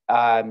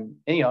and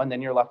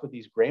then you're left with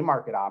these gray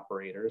market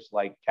operators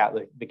like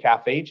the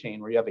cafe chain,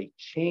 where you have a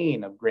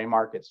chain of gray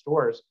market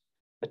stores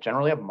that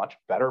generally have much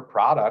better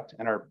product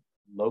and are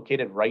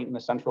located right in the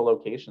central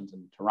locations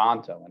in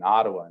Toronto and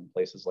Ottawa and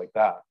places like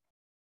that.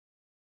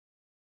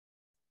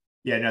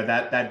 Yeah, no,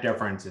 that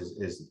difference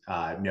is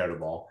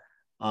notable.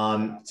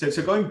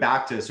 So going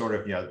back to sort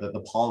of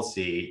the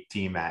policy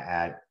team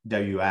at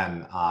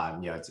WM,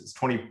 it's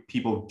 20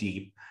 people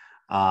deep.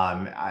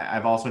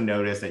 I've also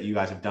noticed that you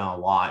guys have done a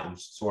lot in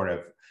sort of,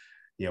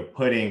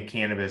 putting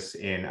cannabis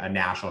in a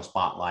national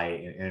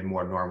spotlight in a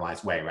more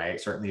normalized way,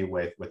 right? Certainly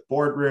with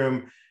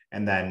Boardroom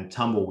and then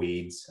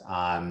Tumbleweeds.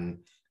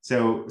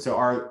 So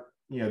are,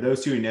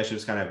 those two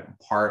initiatives kind of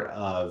part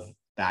of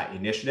that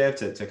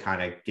initiative to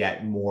kind of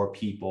get more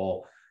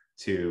people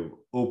to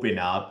open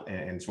up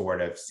and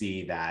sort of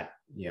see that,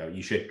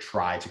 you should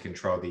try to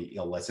control the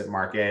illicit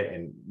market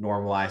and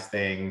normalize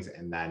things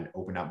and then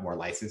open up more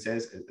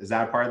licenses? Is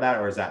that a part of that,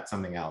 or is that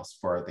something else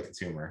for the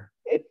consumer?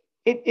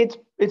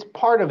 It's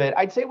part of it.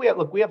 I'd say we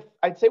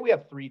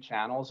have three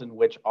channels in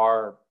which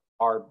our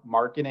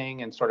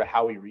marketing and sort of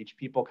how we reach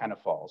people kind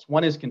of falls.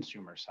 One is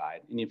consumer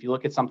side. And if you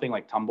look at something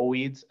like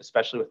Tumbleweeds,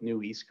 especially with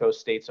new East Coast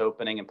states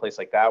opening and places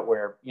like that,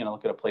 where,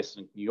 look at a place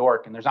in New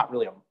York and there's not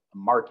really a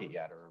market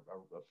yet, or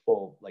a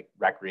full like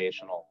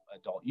recreational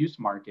adult use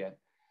market.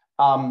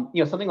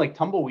 Something like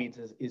Tumbleweeds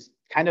is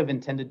kind of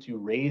intended to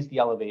raise the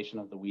elevation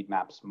of the Weed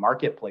Maps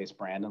marketplace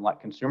brand and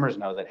let consumers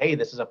know that, hey,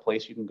 this is a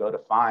place you can go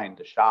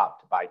to shop,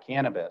 to buy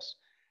cannabis.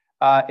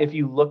 If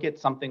you look at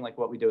something like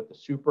what we did with the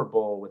Super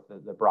Bowl with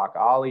the Brock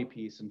Ollie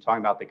piece and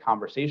talking about the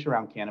conversation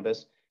around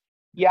cannabis,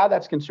 yeah,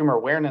 that's consumer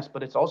awareness,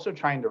 but it's also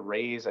trying to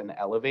raise and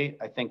elevate,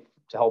 I think,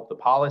 to help the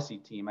policy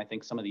team. I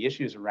think some of the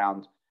issues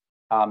around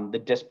the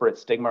disparate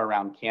stigma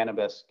around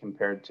cannabis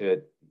compared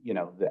to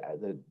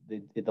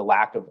the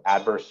lack of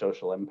adverse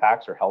social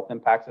impacts or health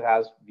impacts it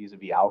has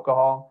vis-a-vis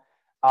alcohol.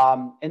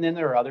 And then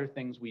there are other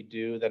things we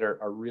do that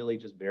are really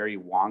just very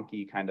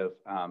wonky kind of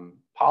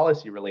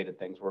policy related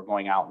things. We're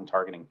going out and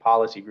targeting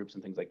policy groups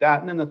and things like that.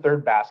 And then the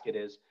third basket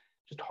is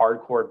just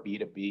hardcore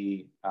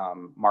B2B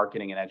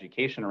marketing and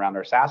education around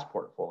our SaaS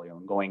portfolio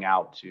and going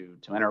out to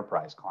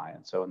enterprise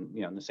clients. So,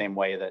 in the same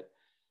way that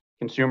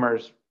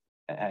consumers,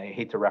 I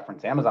hate to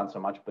reference Amazon so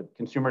much, but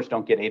consumers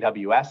don't get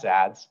AWS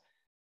ads,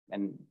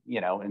 and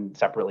and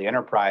separately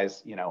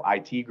enterprise,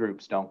 IT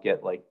groups don't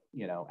get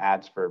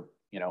ads for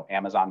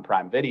Amazon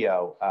Prime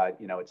Video.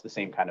 It's the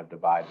same kind of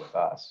divide with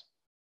us.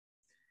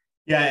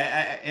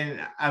 Yeah, and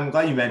I'm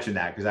glad you mentioned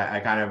that, because I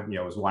kind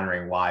of was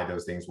wondering why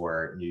those things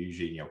were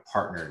usually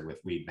partnered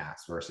with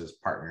Weedmaps versus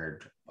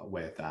partnered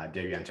with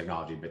WM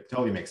Technology, but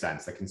totally makes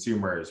sense. The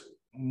consumer is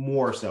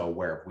more so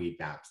aware of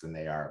Weedmaps than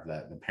they are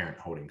of the parent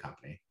holding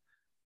company.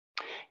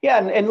 Yeah,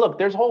 and look,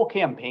 there's whole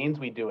campaigns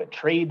we do at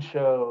trade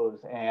shows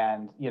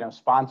and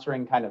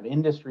sponsoring kind of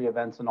industry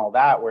events and all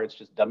that, where it's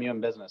just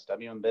WM Business,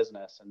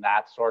 and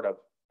that's sort of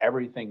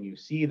everything you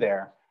see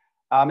there.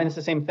 And it's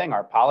the same thing.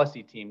 Our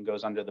policy team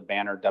goes under the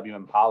banner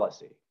WM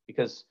Policy,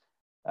 because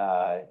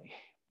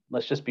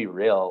let's just be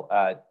real.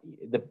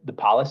 The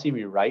policy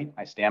we write,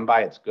 I stand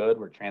by. It's good.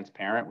 We're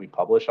transparent. We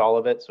publish all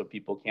of it, so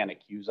people can't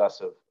accuse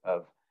us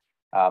of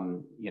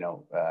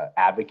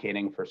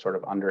advocating for sort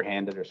of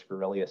underhanded or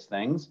scurrilous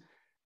things.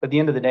 But at the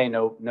end of the day,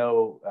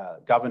 no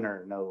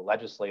governor, no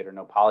legislator,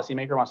 no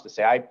policymaker wants to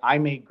say, I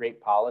made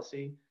great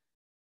policy,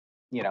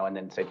 and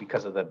then say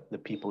because of the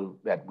people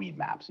at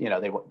Weedmaps,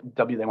 they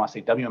want to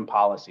say WM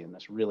Policy and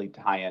this really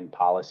tie-in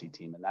policy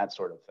team and that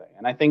sort of thing.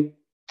 And I think,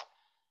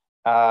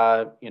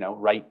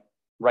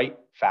 right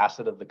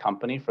facet of the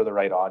company for the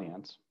right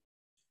audience.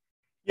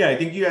 Yeah, I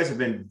think you guys have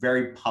been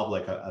very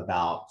public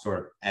about sort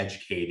of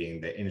educating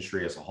the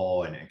industry as a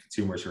whole and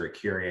consumers who are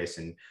curious.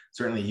 And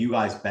certainly you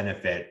guys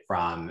benefit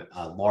from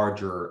a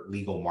larger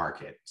legal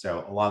market.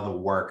 So a lot of the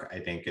work, I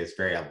think, is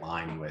very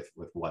aligned with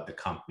what the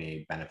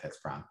company benefits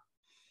from.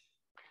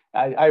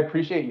 I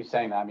appreciate you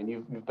saying that. I mean,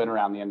 you've been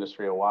around the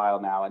industry a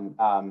while now.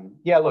 And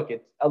yeah, look,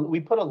 we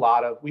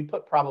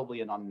put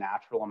probably an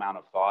unnatural amount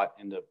of thought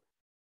into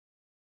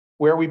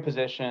where we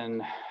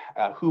position,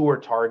 who we're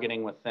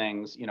targeting with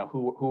things,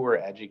 who we're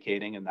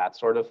educating and that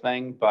sort of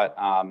thing. But,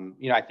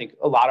 I think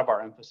a lot of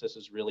our emphasis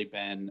has really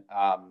been,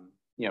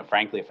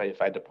 frankly, if I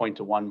had to point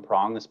to one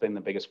prong that's been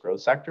the biggest growth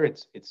sector,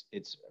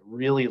 it's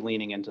really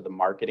leaning into the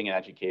marketing and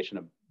education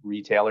of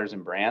retailers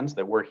and brands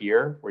that we're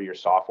your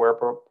software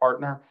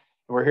partner.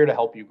 And we're here to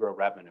help you grow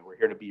revenue. We're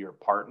here to be your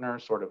partner,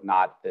 sort of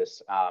not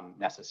this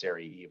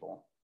necessary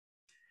evil.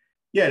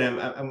 Yeah,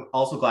 and I'm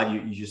also glad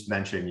you just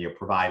mentioned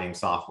providing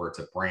software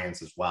to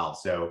brands as well.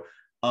 So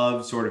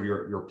of sort of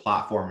your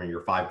platform and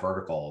your 5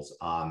 verticals,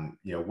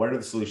 what are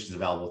the solutions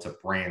available to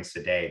brands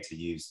today to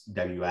use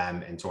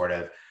WM? And sort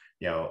of,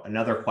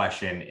 another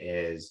question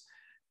is,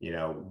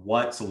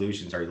 what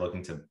solutions are you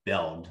looking to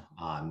build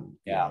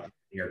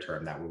near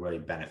term that will really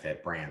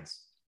benefit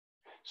brands?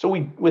 So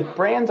with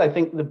brands, I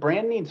think the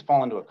brand needs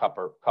fall into a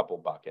couple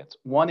buckets.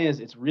 One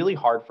is it's really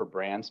hard for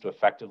brands to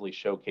effectively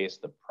showcase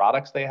the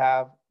products they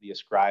have, the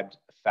ascribed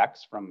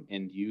effects from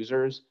end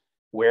users,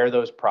 where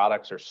those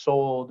products are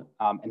sold,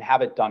 and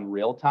have it done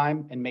real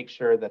time, and make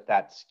sure that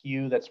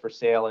SKU that's for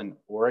sale in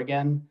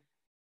Oregon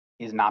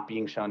is not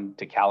being shown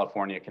to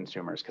California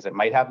consumers, because it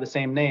might have the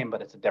same name, but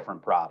it's a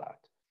different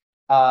product.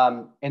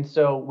 And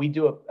so we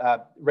do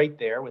right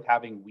there with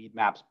having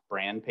Weedmaps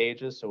brand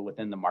pages. So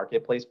within the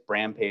marketplace,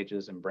 brand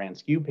pages and brand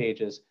SKU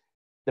pages,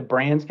 the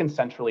brands can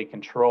centrally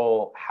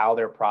control how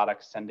their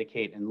products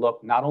syndicate and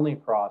look not only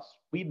across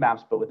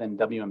Weedmaps, but within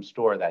WM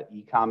Store, that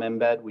e-com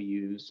embed we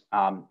use.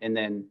 And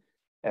then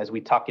as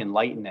we tuck in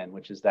Lighten In,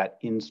 which is that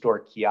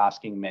in-store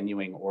kiosking,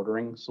 menuing,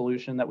 ordering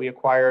solution that we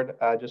acquired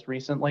just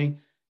recently,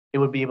 it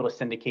would be able to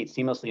syndicate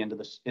seamlessly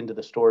into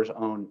the store's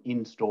own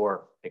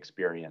in-store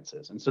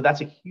experiences. And so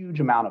that's a huge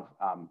amount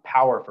of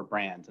power for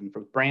brands. And for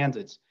brands,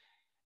 it's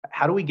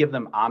how do we give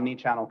them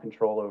omni-channel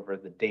control over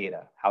the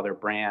data, how their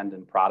brand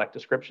and product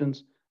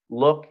descriptions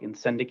look and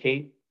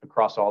syndicate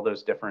across all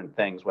those different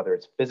things, whether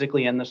it's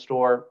physically in the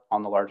store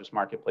on the largest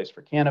marketplace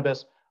for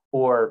cannabis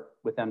or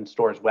within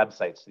stores'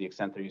 websites to the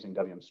extent they're using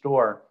WM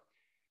Store.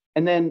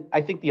 And then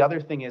I think the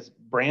other thing is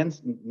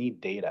brands need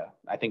data,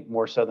 I think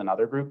more so than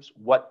other groups,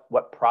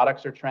 what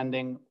products are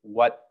trending,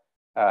 what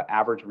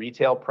average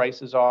retail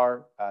prices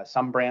are.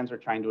 Some brands are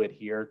trying to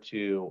adhere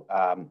to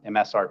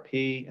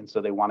MSRP, and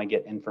so they want to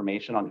get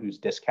information on who's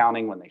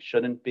discounting when they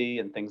shouldn't be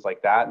and things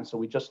like that. And so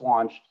we just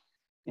launched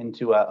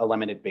into a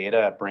limited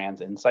beta, a Brands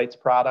Insights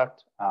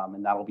product,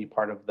 and that'll be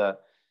part of the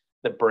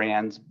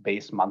Brands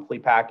base monthly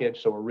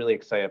package. So we're really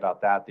excited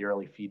about that. The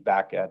early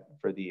feedback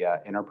for the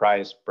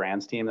enterprise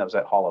brands team that was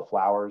at Hall of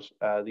Flowers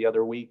the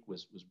other week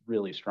was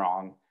really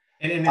strong.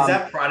 And is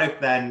that product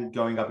then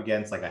going up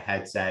against like a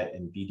headset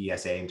and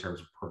BDSA in terms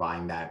of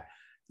providing that,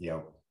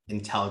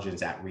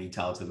 intelligence at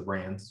retail to the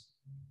brands?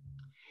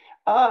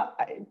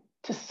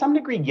 To some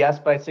degree, yes,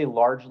 but I'd say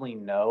largely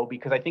no,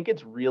 because I think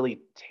it's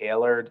really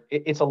tailored.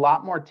 It's a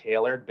lot more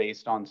tailored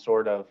based on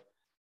sort of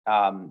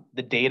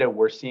the data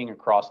we're seeing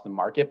across the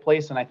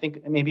marketplace. And I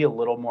think maybe a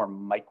little more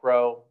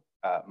micro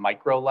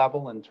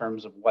level in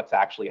terms of what's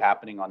actually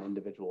happening on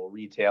individual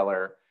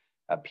retailer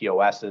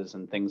POSs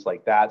and things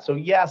like that. So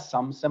yes,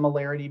 some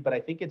similarity, but I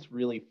think it's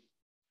really,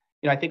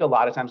 I think a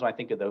lot of times when I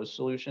think of those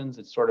solutions,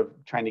 it's sort of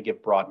trying to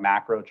get broad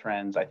macro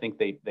trends. I think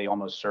they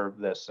almost serve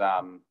this,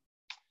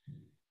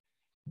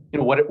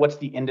 what's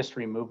the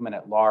industry movement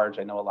at large?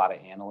 I know a lot of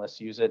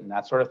analysts use it and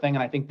that sort of thing.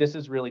 And I think this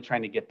is really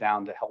trying to get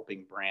down to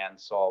helping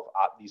brands solve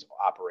these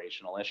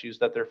operational issues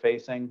that they're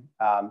facing.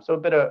 So a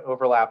bit of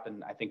overlap,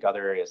 and I think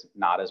other areas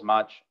not as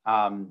much.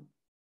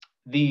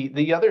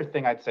 The other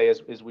thing I'd say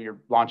is we are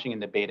launching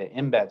into beta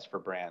embeds for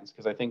brands,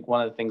 because I think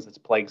one of the things that's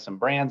plagued some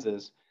brands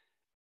is,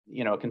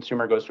 a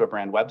consumer goes to a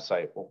brand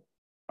website. Well,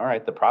 all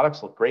right, the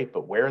products look great,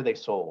 but where are they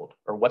sold?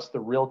 Or what's the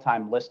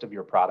real-time list of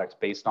your products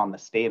based on the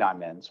state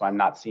I'm in? So I'm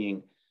not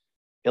seeing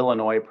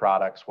Illinois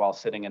products while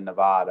sitting in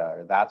Nevada,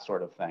 or that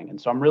sort of thing. And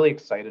so I'm really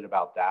excited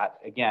about that.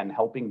 Again,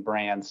 helping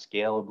brands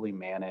scalably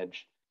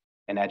manage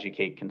and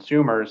educate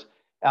consumers.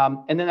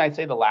 And then I'd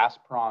say the last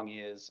prong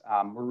is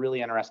we're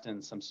really interested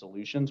in some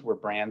solutions where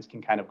brands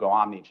can kind of go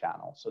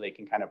omni-channel. So they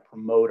can kind of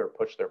promote or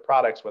push their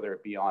products, whether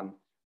it be on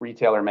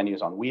retailer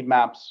menus on Weed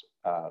Maps,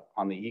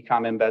 on the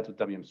e-com embeds with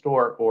WM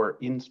Store, or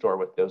in-store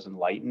with those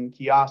Enlighten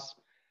kiosks.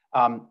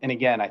 And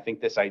again, I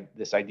think this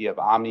idea of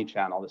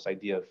omni-channel, this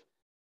idea of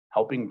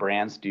helping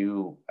brands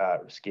do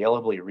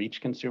scalably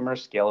reach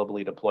consumers,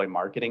 scalably deploy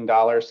marketing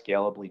dollars,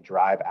 scalably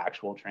drive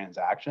actual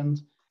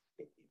transactions.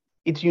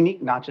 It's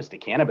unique not just to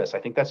cannabis. I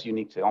think that's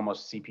unique to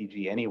almost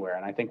CPG anywhere.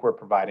 And I think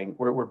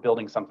we're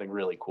building something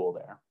really cool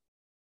there.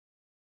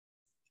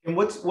 And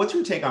what's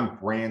your take on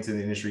brands in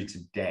the industry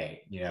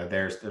today?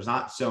 There's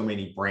not so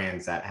many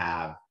brands that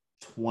have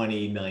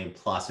 20 million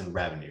plus in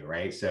revenue,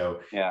 right? So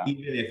yeah.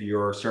 Even if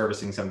you're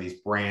servicing some of these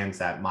brands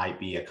that might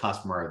be a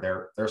customer,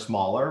 they're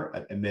smaller,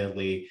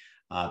 admittedly,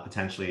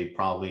 potentially,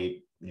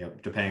 probably,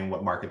 depending on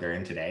what market they're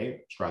in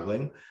today,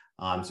 struggling.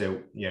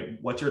 So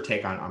what's your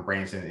take on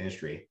brands in the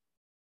industry?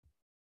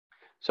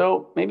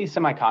 So maybe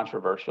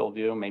semi-controversial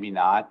view, maybe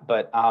not,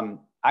 but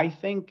I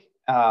think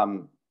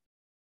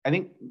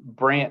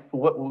brand,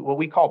 what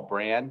we call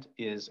brand,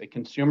 is a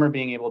consumer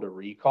being able to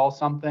recall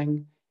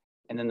something.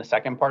 And then the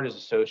second part is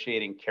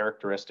associating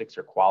characteristics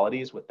or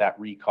qualities with that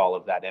recall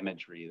of that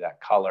imagery, that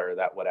color,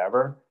 that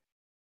whatever.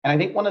 And I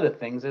think one of the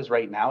things is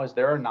right now is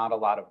there are not a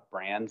lot of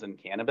brands in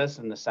cannabis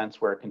in the sense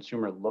where a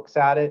consumer looks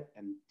at it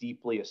and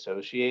deeply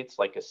associates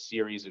like a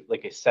series of,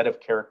 like a set of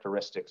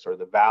characteristics or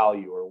the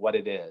value or what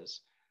it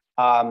is.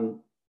 And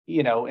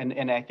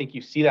I think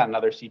you see that in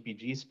other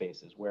CPG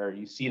spaces where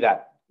you see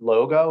that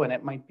logo and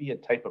it might be a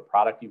type of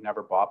product you've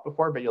never bought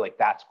before, but you're like,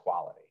 that's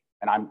quality.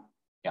 And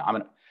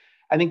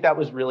I think that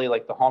was really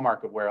like the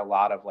hallmark of where a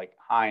lot of like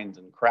Heinz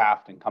and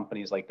Kraft and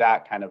companies like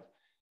that kind of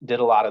did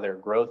a lot of their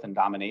growth and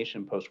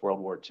domination post World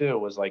War II,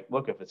 was like,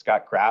 look, if it's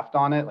got Kraft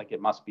on it, like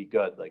it must be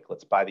good. Like,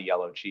 let's buy the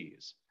yellow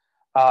cheese.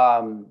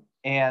 I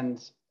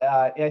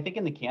think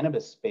in the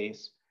cannabis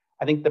space,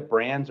 I think the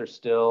brands are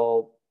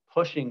still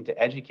pushing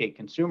to educate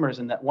consumers.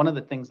 And that one of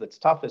the things that's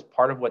tough is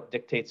part of what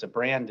dictates a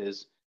brand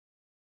is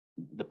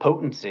the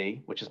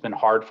potency, which has been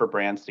hard for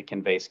brands to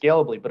convey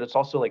scalably, but it's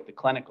also like the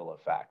clinical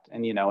effect.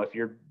 And, if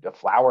you're a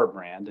flower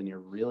brand and you're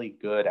really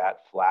good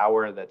at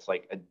flower that's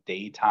like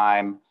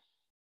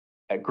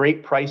a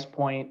great price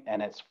point,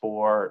 and it's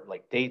for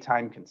like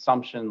daytime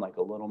consumption, like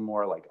a little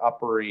more like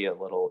uppery,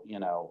 a little,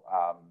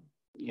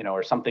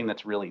 or something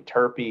that's really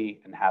terpy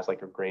and has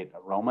like a great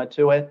aroma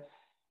to it.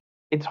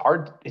 It's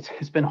hard.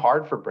 It's been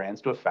hard for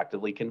brands to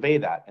effectively convey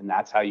that. And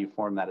that's how you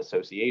form that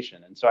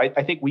association. And so I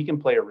think we can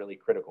play a really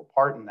critical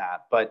part in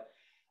that. But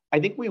I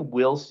think we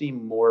will see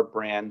more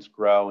brands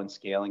grow and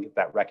scale and get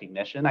that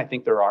recognition. I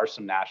think there are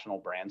some national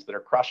brands that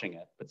are crushing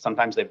it, but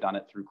sometimes they've done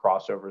it through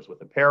crossovers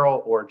with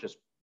apparel or just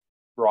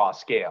raw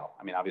scale.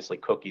 I mean, obviously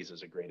cookies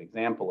is a great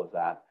example of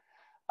that.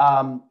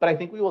 But I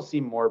think we will see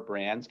more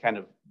brands kind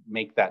of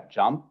make that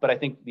jump. But I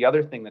think the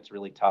other thing that's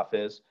really tough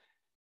is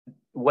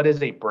what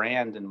is a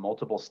brand in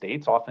multiple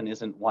states often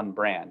isn't one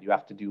brand. You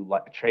have to do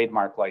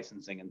trademark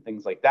licensing and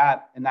things like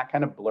that. And that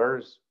kind of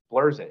blurs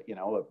it.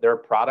 There are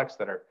products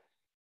that are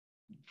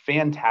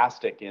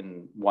fantastic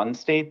in one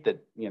state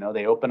that,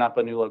 they open up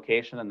a new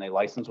location and they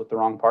license with the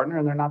wrong partner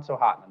and they're not so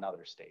hot in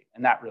another state.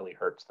 And that really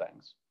hurts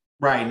things.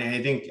 Right. And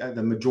I think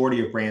the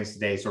majority of brands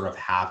today sort of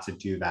have to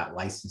do that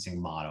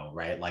licensing model,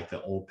 right? Like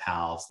the Old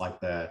Pals, like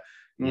the,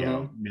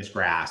 Miss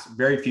Grass.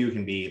 Very few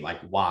can be like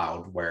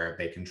Wild, where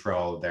they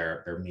control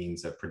their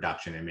means of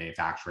production and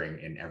manufacturing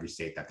in every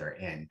state that they're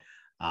in.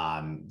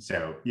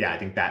 So yeah, I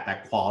think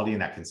that quality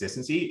and that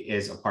consistency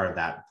is a part of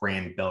that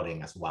brand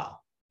building as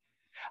well.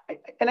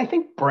 And I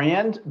think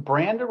brand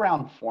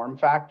around form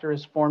factor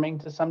is forming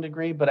to some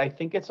degree, but I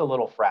think it's a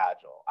little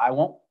fragile. I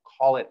won't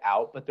call it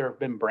out, but there have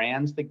been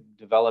brands that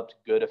developed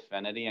good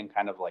affinity and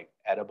kind of like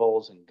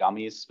edibles and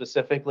gummies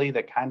specifically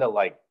that kind of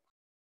like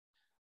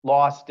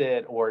lost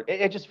it, or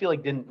I just feel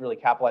like didn't really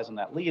capitalize on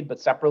that lead.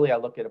 But separately, I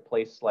look at a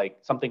place like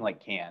something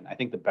like Can. I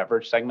think the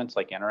beverage segment's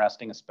like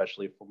interesting,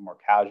 especially for more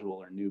casual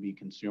or newbie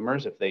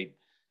consumers, if they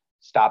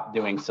stop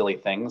doing silly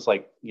things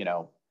like,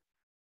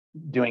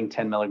 doing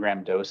 10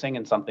 milligram dosing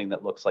and something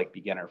that looks like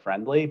beginner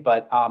friendly.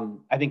 But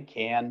I think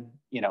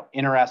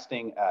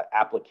interesting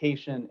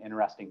application,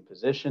 interesting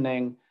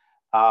positioning.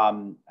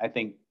 I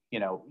think,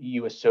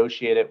 you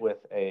associate it with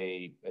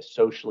a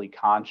socially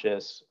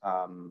conscious,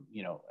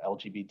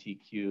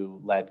 LGBTQ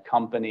led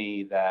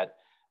company that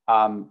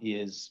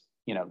is,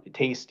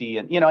 tasty,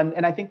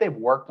 and I think they've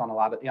worked on a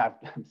lot of,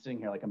 I'm sitting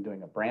here like I'm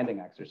doing a branding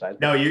exercise.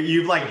 No,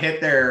 you've like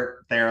hit their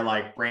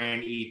like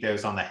brand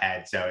ethos on the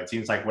head. So it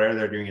seems like whatever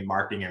they're doing in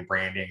marketing and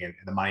branding and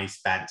the money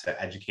spent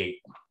to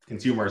educate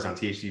consumers on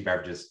THC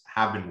beverages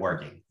have been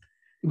working.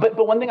 But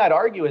one thing I'd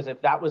argue is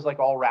if that was like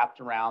all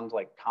wrapped around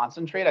like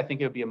concentrate, I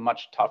think it would be a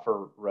much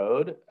tougher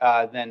road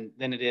than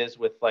it is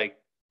with, like,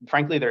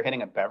 frankly, they're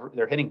hitting beverage, and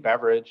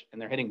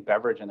they're hitting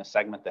beverage in a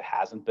segment that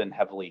hasn't been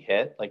heavily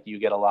hit. Like, you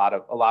get a lot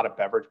of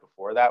beverage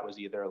before that was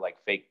either like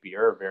fake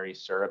beer or very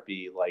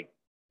syrupy, like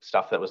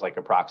stuff that was like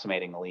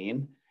approximating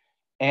lean.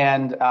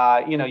 And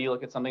you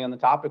look at something in the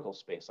topical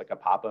space, like a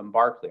Papa and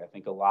Barkley. I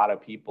think a lot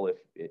of people,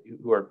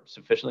 who are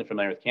sufficiently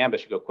familiar with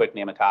cannabis, you go, quick,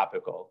 name a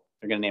topical.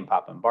 They're going to name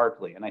Papa and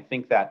Barkley. And I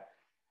think that,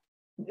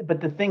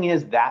 but the thing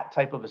is, that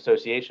type of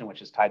association,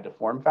 which is tied to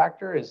form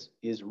factor, is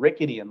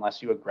rickety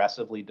unless you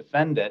aggressively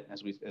defend it,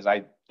 as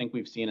I think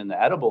we've seen in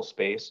the edible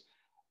space.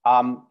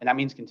 And that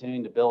means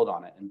continuing to build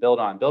on it and build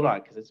on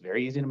it, because it's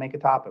very easy to make a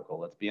topical.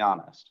 Let's be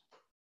honest.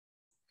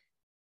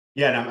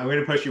 Yeah, and I'm going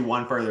to push you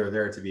one further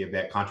there to be a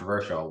bit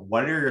controversial.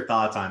 What are your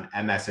thoughts on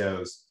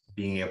MSOs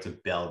being able to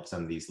build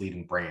some of these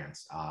leading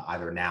brands,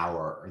 either now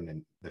or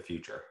in the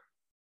future?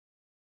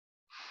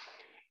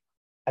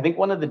 I think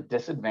one of the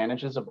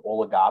disadvantages of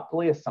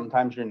oligopoly is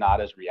sometimes you're not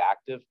as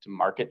reactive to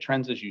market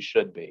trends as you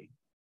should be.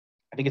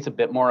 I think it's a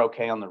bit more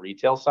okay on the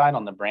retail side.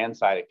 On the brand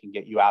side, it can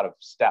get you out of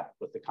step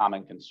with the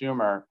common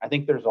consumer. I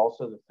think there's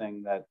also the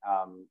thing that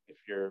if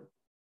you're,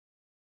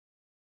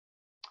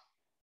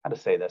 how to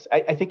say this?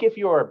 I think if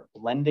you're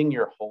blending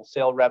your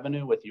wholesale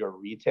revenue with your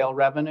retail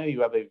revenue,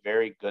 you have a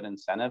very good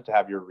incentive to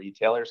have your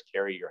retailers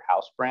carry your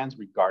house brands,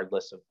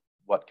 regardless of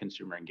what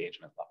consumer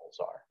engagement levels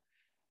are.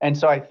 And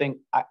so I think,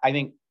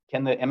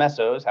 can the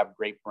MSOs have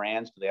great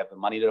brands? Do they have the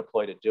money to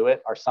deploy to do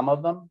it? Are some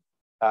of them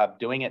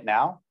doing it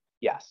now?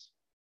 Yes.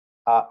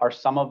 Are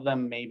some of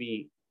them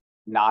maybe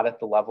not at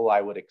the level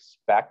I would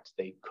expect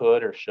they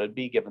could or should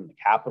be, given the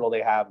capital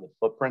they have, the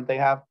footprint they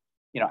have?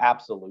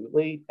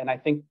 Absolutely. And I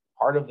think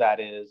part of that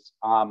is,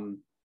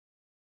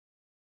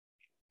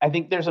 I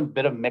think there's a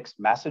bit of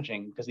mixed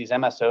messaging, because these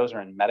MSOs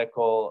are in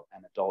medical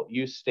and adult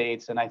use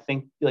states. And I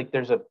think like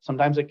there's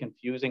sometimes a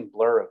confusing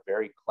blur of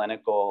very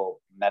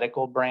clinical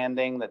medical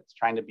branding that's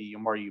trying to be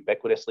more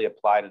ubiquitously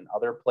applied in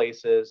other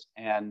places.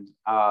 And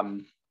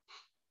I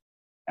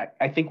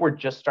think we're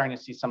just starting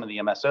to see some of the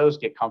MSOs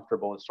get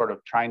comfortable with sort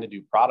of trying to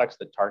do products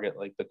that target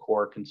like the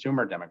core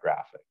consumer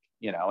demographic.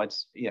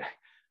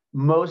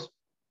 Most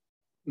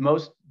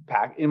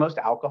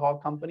alcohol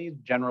companies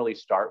generally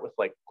start with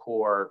like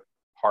core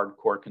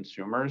hardcore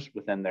consumers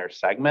within their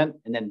segment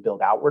and then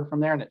build outward from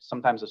there. And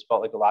sometimes it's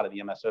felt like a lot of the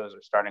MSOs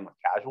are starting with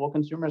casual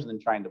consumers and then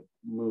trying to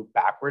move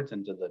backwards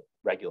into the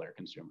regular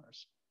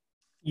consumers.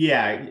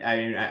 Yeah,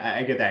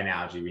 I get that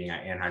analogy being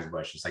at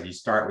Anheuser-Busch. It's like you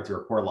start with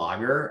your core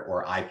lager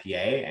or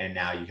IPA, and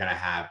now you kind of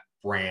have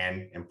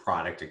brand and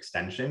product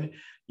extension.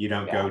 You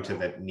don't go to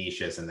the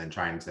niches and then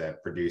trying to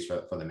produce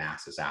for the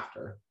masses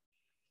after.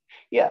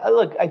 Yeah,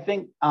 look, I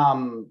think,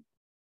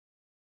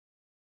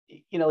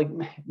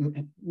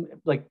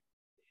 like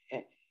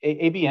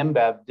AB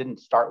InBev didn't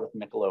start with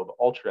Michelob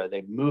Ultra.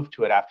 They moved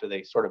to it after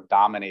they sort of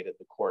dominated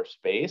the core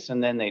space,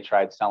 and then they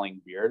tried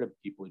selling beer to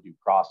people who do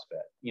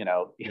CrossFit.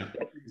 Yeah,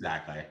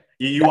 exactly.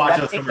 You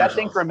watch those commercials. That's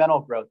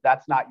incremental growth.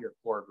 That's not your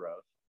core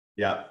growth.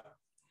 Yeah.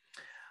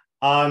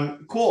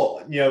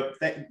 Cool.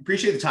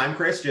 Appreciate the time,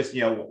 Chris. Just,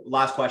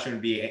 last question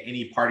would be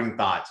any parting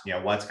thoughts?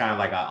 What's kind of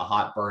like a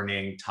hot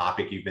burning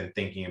topic you've been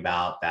thinking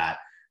about that,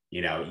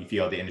 you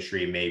feel the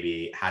industry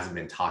maybe hasn't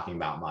been talking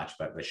about much,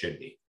 but should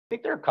be? I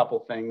think there are a couple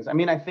things. I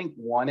mean, I think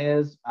one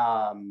is,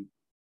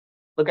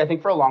 look, I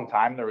think for a long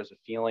time, there was a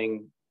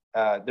feeling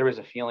that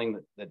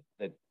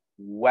the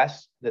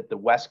West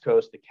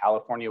Coast, the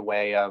California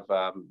way of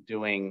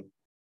doing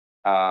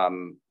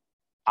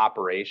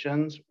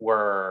operations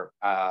were,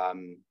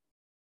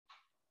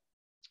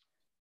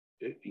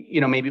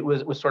 maybe it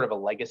was sort of a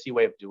legacy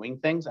way of doing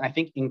things. And I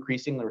think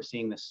increasingly we're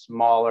seeing this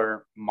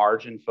smaller,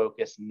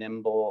 margin-focused,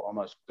 nimble,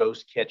 almost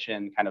ghost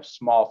kitchen, kind of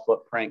small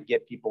footprint,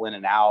 get people in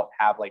and out,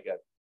 have like a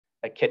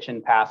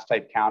kitchen pass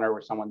type counter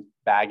where someone's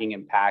bagging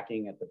and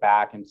packing at the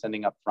back and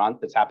sending up front.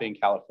 That's happening in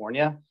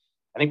California.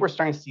 I think we're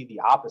starting to see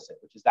the opposite,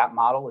 which is that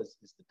model is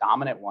the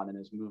dominant one and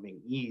is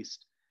moving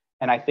east.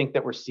 And I think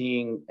that we're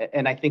seeing,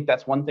 and I think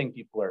that's one thing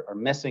people are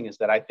missing, is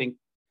that I think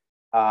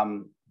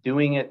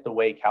doing it the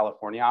way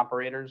California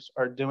operators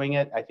are doing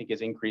it, I think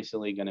is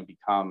increasingly going to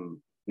become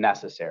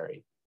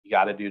necessary. You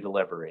got to do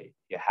delivery.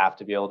 You have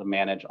to be able to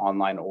manage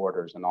online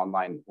orders and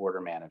online order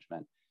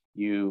management.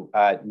 You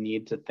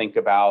need to think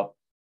about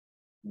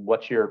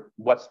what's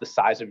the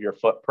size of your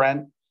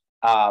footprint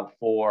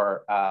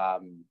for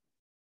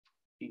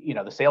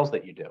the sales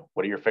that you do?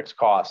 What are your fixed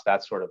costs?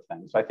 That sort of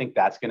thing. So I think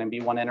that's going to be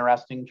one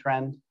interesting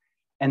trend.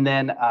 And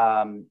then,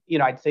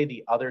 I'd say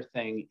the other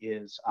thing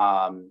is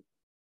trying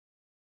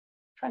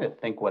to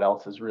think what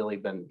else has really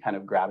been kind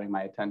of grabbing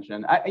my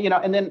attention.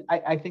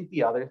 I think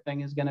the other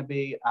thing is going to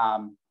be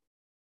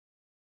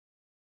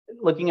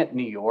looking at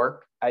New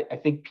York. I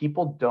think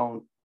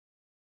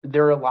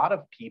there are a lot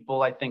of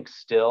people, I think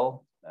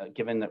still,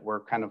 given that we're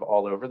kind of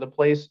all over the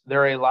place,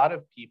 there are a lot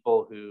of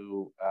people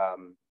who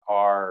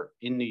are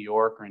in New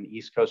York or in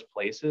East Coast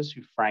places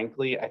who,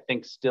 frankly, I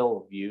think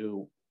still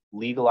view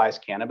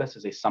legalized cannabis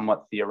as a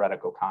somewhat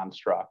theoretical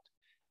construct.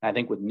 And I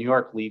think with New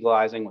York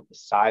legalizing, with the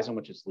size in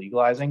which it's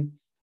legalizing,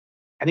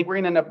 I think we're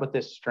going to end up with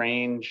this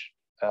strange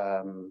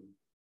kind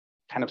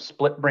of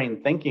split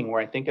brain thinking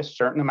where I think a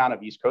certain amount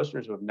of East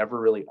Coasters who have never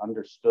really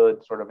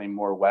understood sort of a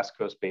more West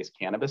Coast based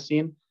cannabis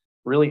scene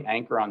really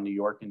anchor on New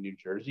York and New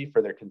Jersey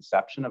for their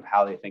conception of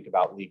how they think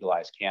about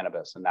legalized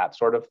cannabis and that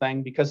sort of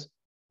thing. Because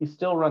you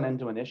still run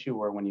into an issue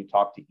where when you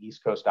talk to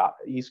East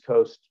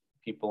Coast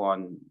people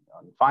on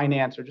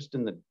finance or just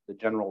in the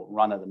general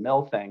run of the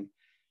mill thing,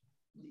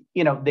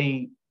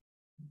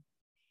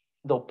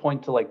 they'll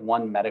point to like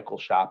one medical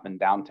shop in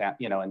downtown,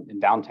 in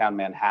downtown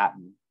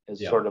Manhattan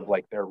as sort of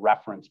like their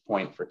reference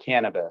point for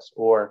cannabis,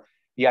 or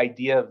the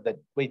idea of that,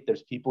 wait,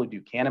 there's people who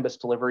do cannabis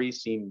delivery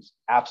seems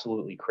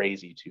absolutely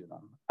crazy to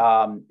them.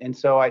 And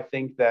so I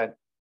think that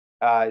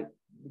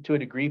to a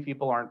degree,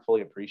 people aren't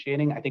fully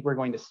appreciating. I think we're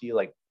going to see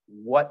like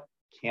what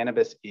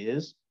cannabis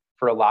is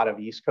for a lot of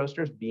East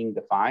Coasters being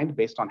defined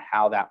based on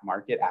how that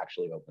market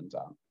actually opens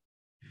up.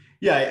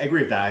 Yeah, I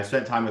agree with that. I've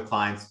spent time with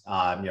clients,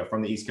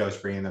 from the East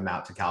Coast, bringing them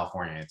out to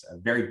California. It's a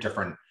very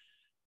different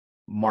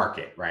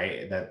market,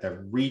 right? That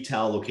the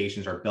retail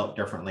locations are built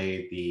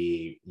differently.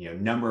 The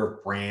number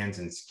of brands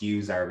and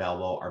SKUs that are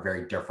available are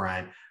very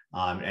different.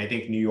 And I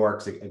think New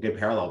York's a good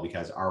parallel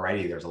because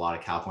already there's a lot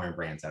of California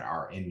brands that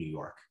are in New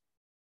York.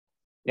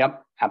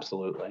 Yep,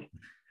 absolutely.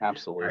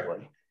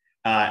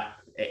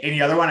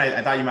 Any other one?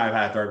 I thought you might have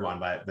had a third one,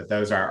 but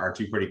those are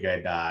two pretty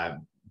good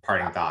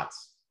parting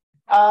thoughts.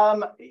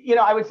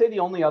 I would say the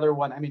only other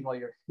one, well,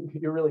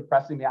 you're really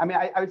pressing me.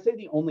 I would say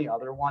the only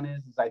other one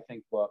is I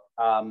think, look,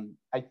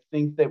 I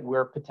think that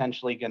we're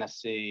potentially going to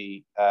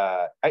see,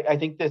 I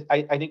think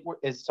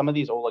as some of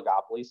these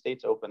oligopoly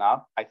states open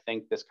up, I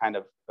think this kind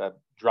of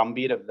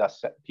drumbeat of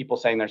people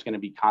saying there's going to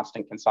be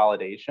constant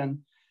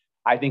consolidation.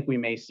 I think we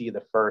may see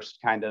the first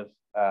kind of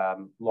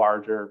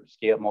larger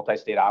scale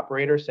multi-state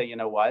operators say, you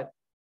know what,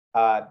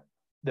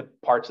 the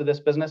parts of this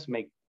business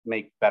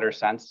make better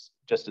sense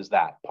just as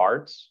that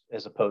parts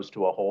as opposed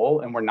to a whole.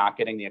 And we're not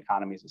getting the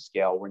economies of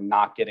scale. We're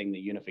not getting the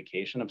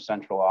unification of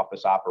central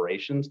office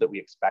operations that we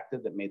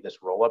expected that made this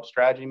roll-up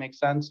strategy make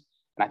sense.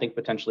 And I think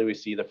potentially we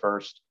see the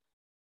first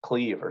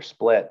cleave or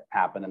split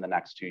happen in the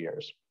next 2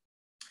 years.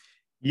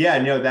 Yeah,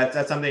 no,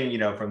 that's something,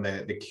 from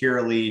the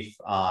Curaleaf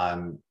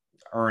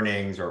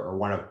earnings or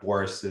one of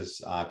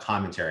Boris's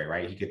commentary,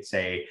 right? He could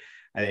say,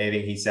 I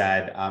think he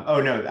said,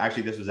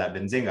 actually, this was at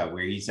Benzinga,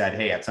 where he said,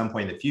 hey, at some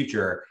point in the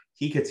future,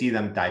 he could see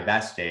them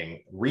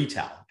divesting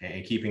retail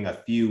and keeping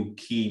a few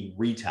key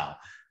retail.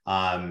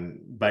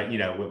 But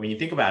when you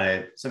think about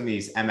it, some of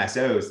these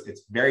MSOs,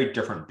 it's very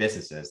different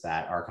businesses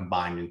that are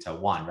combined into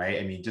one,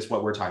 right? Just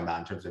what we're talking about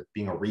in terms of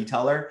being a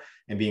retailer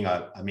and being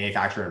a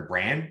manufacturer and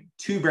brand,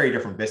 two very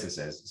different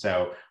businesses.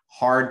 So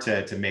hard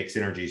to make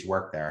synergies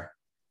work there.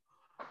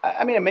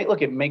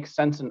 It makes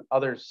sense in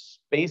other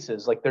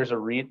spaces. Like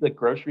the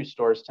grocery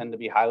stores tend to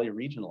be highly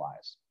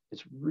regionalized.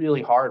 It's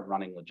really hard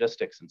running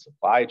logistics and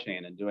supply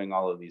chain and doing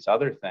all of these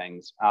other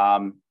things.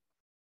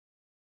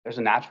 There's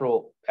a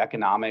natural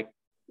economic,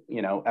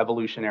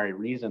 evolutionary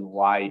reason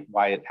why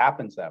it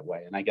happens that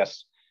way. And I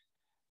guess,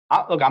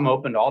 I'm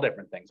open to all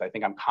different things. I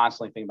think I'm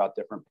constantly thinking about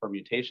different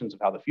permutations of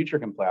how the future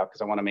can play out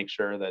because I want to make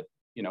sure that,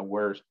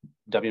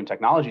 WM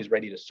Technology is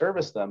ready to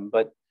service them.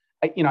 But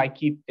if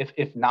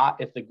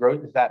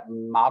that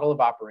model of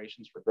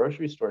operations for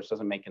grocery stores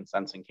doesn't make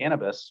sense in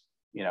cannabis,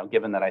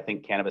 given that I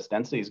think cannabis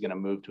density is going to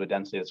move to a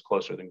density that's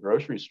closer to the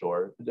grocery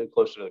store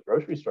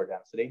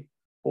density,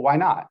 well, why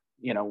not?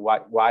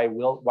 Why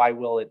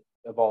will it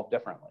evolve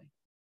differently?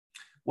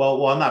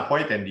 Well, on that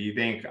point, then, do you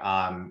think,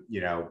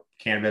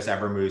 cannabis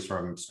ever moves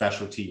from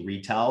specialty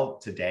retail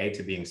today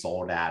to being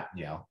sold at,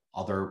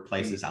 other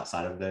places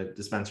outside of the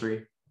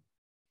dispensary?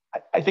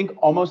 I think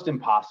almost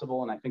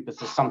impossible. And I think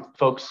this is some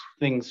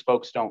things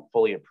folks don't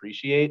fully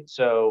appreciate.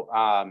 So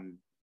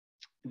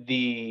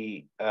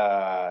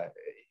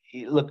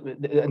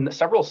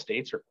several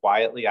states are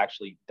quietly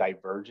actually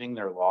diverging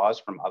their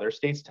laws from other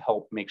states to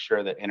help make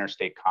sure that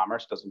interstate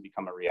commerce doesn't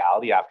become a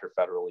reality after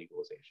federal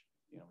legalization.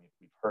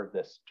 We've heard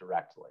this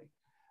directly.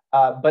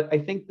 But I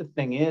think the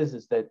thing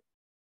is that,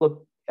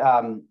 look,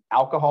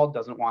 alcohol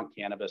doesn't want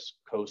cannabis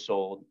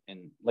co-sold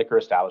in liquor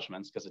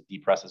establishments because it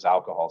depresses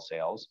alcohol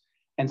sales.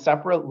 And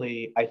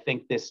separately, I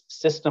think this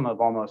system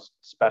of almost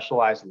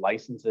specialized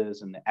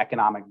licenses and the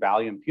economic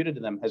value imputed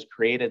to them has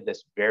created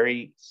this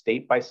very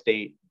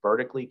state-by-state,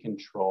 vertically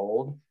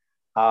controlled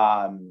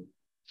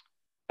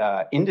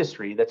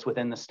industry that's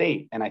within the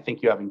state. And I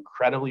think you have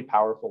incredibly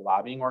powerful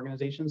lobbying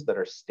organizations that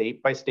are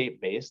state by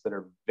state based, that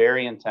are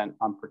very intent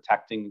on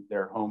protecting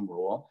their home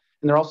rule.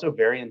 And they're also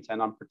very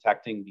intent on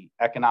protecting the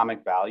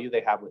economic value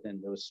they have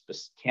within those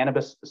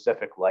cannabis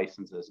specific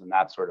licenses and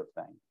that sort of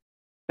thing.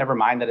 Never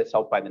mind that it's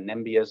helped by the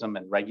NIMBYism,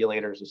 and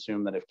regulators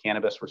assume that if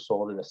cannabis were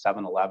sold at a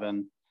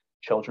 7-Eleven,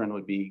 children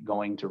would be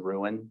going to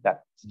ruin.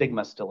 That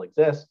stigma still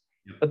exists.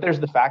 But there's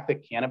the fact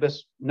that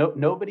cannabis,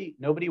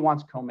 nobody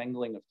wants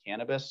commingling of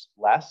cannabis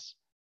less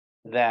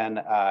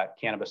than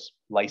cannabis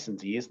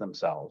licensees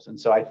themselves. And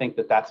so I think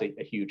that that's a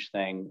huge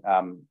thing.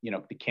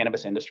 The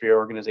cannabis industry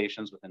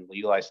organizations within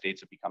legalized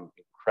states have become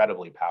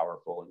incredibly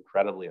powerful,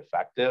 incredibly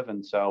effective.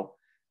 And so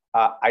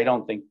I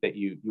don't think that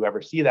you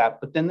ever see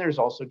that. But then there's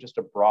also just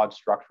a broad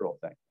structural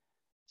thing.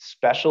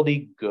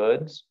 Specialty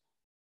goods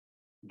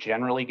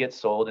generally get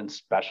sold in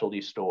specialty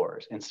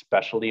stores and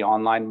specialty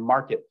online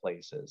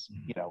marketplaces.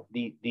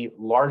 The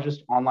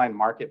largest online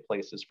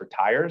marketplaces for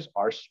tires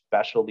are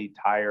specialty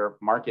tire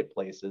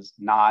marketplaces,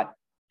 not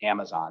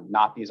Amazon,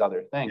 not these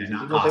other things. Yeah, and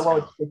people say,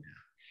 well,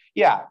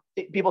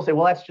 people say,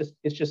 well,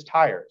 it's just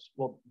tires.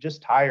 Well,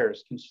 just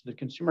tires. The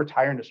consumer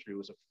tire industry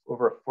was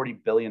over a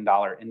 $40 billion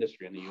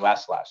industry in the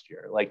US last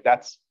year. Like,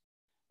 that's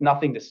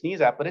nothing to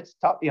sneeze at, but it's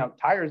tough.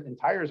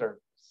 Tires are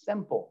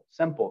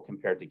simple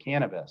compared to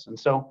cannabis. And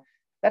so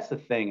that's the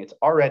thing. It's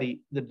already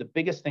the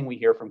biggest thing we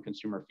hear from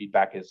consumer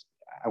feedback is,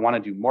 I want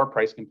to do more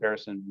price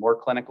comparison, more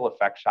clinical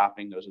effect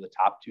shopping. Those are the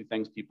top two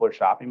things people are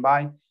shopping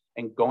by.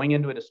 And going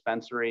into a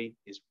dispensary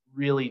is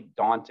really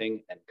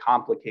daunting and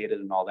complicated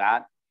and all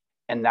that.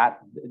 And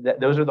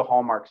those are the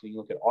hallmarks. And you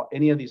look at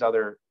any of these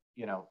other,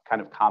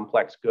 kind of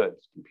complex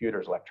goods,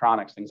 computers,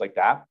 electronics, things like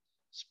that,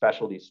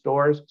 specialty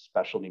stores,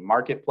 specialty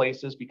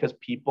marketplaces, because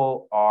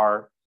people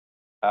are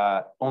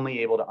only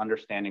able to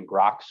understand and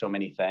grok so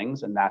many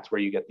things. And that's where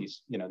you get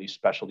these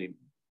specialty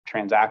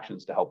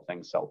transactions to help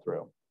things sell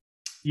through.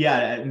 Yeah,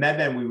 at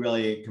MedMen, we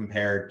really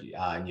compared,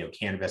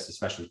 cannabis,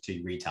 especially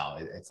to retail.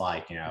 It's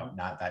like,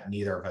 not that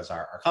neither of us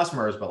are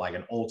customers, but like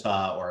an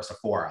Ulta or a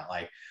Sephora.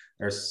 Like,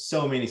 there's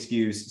so many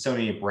SKUs, so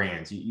many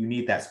brands. You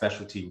need that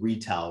specialty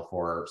retail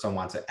for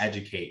someone to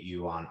educate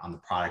you on the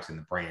products and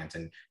the brands.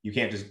 And you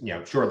can't just,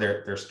 sure,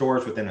 there's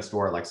stores within a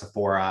store like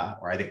Sephora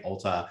or I think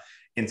Ulta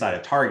inside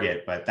a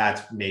Target, but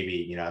that's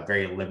maybe, a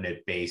very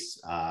limited base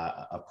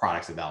of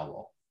products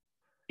available.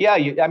 Yeah,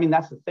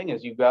 that's the thing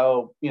is you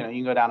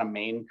can go down a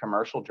main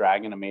commercial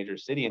drag in a major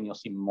city and you'll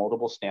see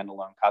multiple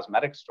standalone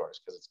cosmetic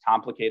stores because it's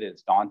complicated,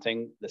 it's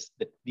daunting.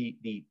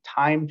 The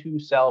time to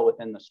sell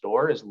within the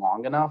store is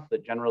long enough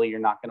that generally you're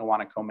not going to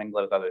want to commingle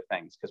it with other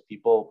things because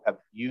people have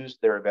used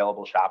their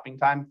available shopping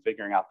time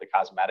figuring out the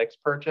cosmetics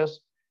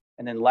purchase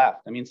and then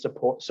left.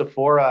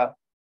 Sephora,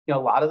 a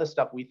lot of the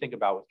stuff we think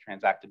about with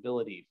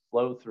transactability,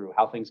 flow through,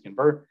 how things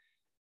convert.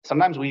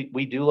 Sometimes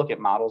we do look at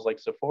models like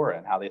Sephora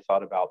and how they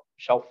thought about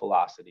shelf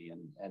velocity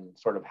and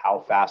sort of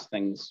how fast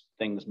things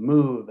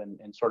move and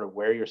sort of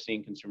where you're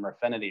seeing consumer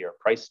affinity or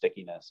price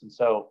stickiness. And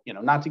so,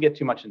 not to get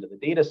too much into the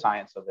data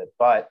science of it,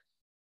 but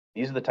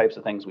these are the types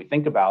of things we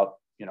think about,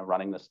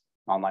 running this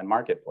online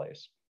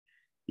marketplace.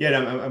 Yeah,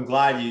 I'm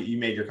glad you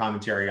made your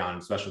commentary on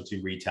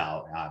specialty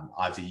retail.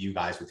 Obviously, you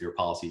guys with your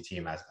policy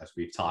team, as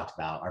we've talked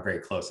about, are very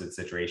close to the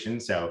situation.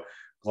 So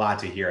glad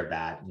to hear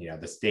that,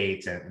 the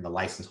states and the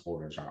license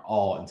holders are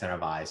all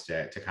incentivized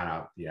to kind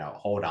of,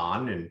 hold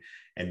on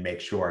and make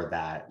sure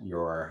that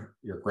your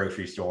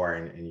grocery store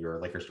and your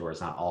liquor store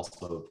is not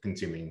also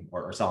consuming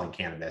or selling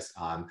cannabis.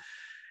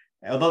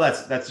 Although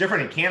that's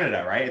different in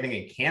Canada, right? I think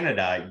in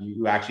Canada,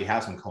 you actually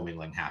have some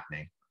commingling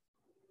happening.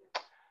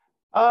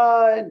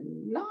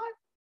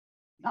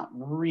 Not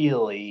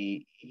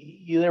really.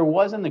 There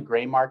was in the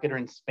gray market or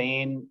in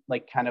Spain,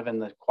 like kind of in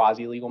the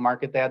quasi-legal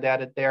market, they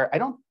had it there. I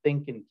don't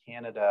think in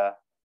Canada,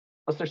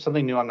 unless there's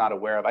something new I'm not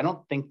aware of, I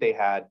don't think they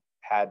had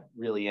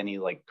really any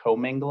like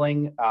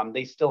commingling.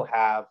 They still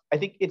have, I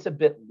think it's a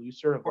bit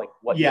looser of like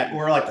what. Yeah,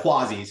 or like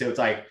quasi. So it's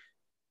like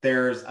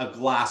there's a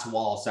glass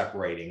wall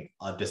separating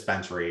a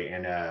dispensary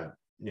and a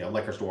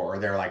liquor store, or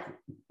they're like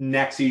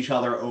next to each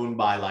other, owned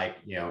by like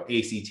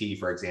ACT,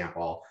 for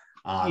example.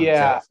 So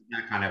that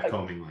kind of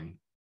commingling.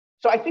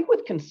 So I think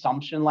with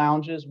consumption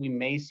lounges, we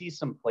may see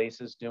some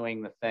places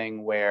doing the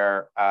thing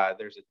where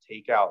there's a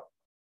takeout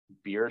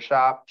beer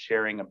shop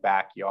sharing a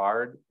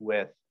backyard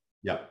with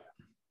a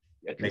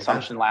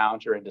consumption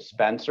lounge or a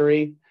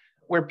dispensary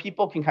where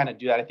people can kind of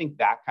do that. I think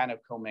that kind of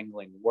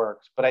commingling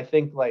works. But I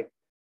think like,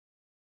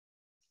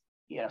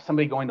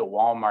 somebody going to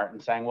Walmart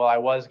and saying, well, I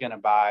was going to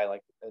buy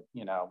like,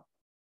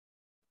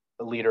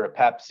 a liter of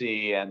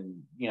Pepsi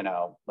and,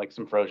 like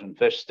some frozen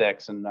fish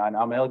sticks and I'm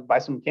going to buy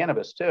some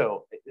cannabis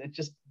too. It's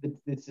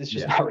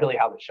just not really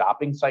how the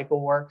shopping cycle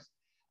works.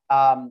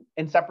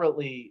 And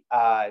separately,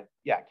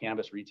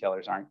 cannabis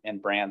retailers and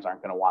brands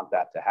aren't going to want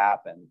that to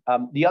happen.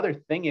 The other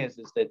thing is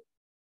that,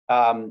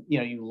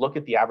 you look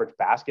at the average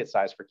basket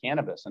size for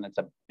cannabis and it's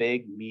a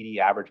big, meaty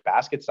average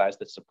basket size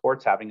that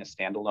supports having a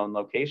standalone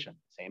location,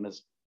 same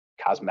as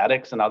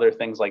cosmetics and other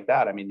things like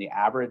that. I mean, the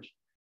average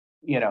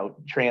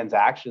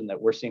transaction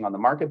that we're seeing on the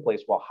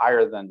marketplace, while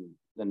higher than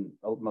than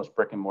most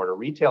brick and mortar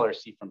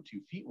retailers see from 2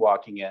 feet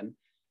walking in,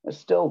 is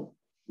still,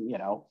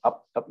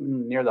 up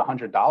near the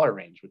 $100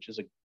 range, which is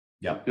a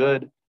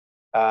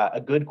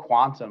good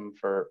quantum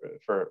for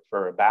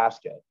a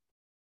basket.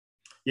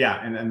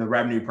 Yeah, and the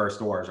revenue per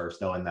stores are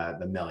still in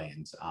the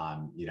millions. I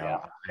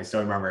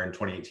still remember in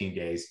 2018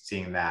 days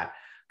seeing that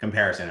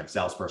comparison of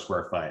sales per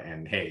square foot,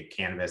 and hey,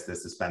 cannabis,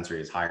 this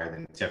dispensary is higher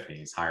than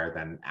Tiffany's, higher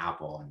than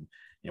Apple,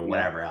 and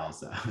whatever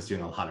else. I was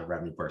doing a lot of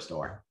revenue per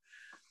store.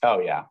 Oh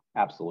yeah,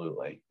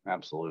 absolutely.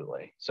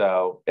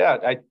 So yeah,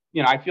 I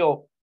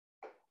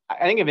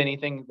think if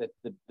anything, that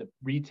the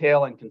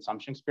retail and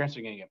consumption experience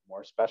are going to get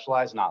more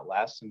specialized, not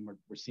less. And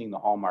we're seeing the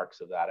hallmarks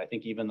of that. I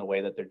think even the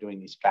way that they're doing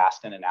these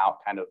fast in and out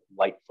kind of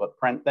light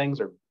footprint things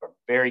are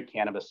very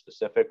cannabis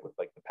specific, with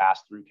like the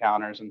pass-through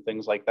counters and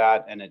things like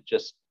that. And there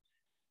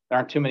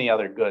aren't too many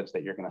other goods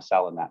that you're going to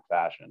sell in that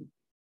fashion.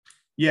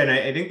 Yeah, and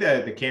I think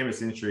that the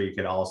cannabis industry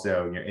could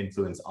also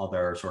influence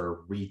other sort of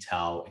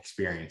retail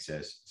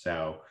experiences.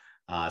 So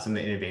some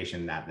of the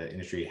innovation that the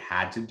industry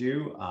had to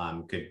do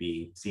could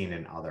be seen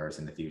in others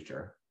in the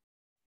future.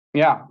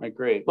 Yeah, I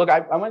agree. Look,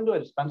 I went into a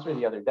dispensary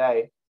the other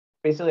day,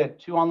 basically had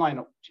two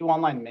online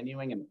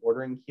menuing and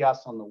ordering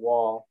kiosks on the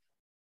wall,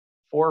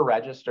 4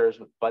 registers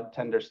with bud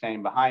tenders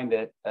standing behind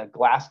it, a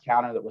glass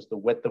counter that was the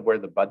width of where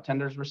the bud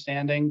tenders were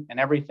standing, and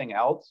everything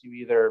else, you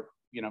either,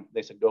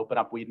 they said, go open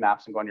up Weed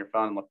Maps and go on your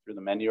phone and look through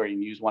the menu, or you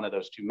can use one of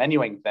those 2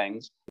 menuing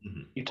things.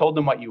 Mm-hmm. You told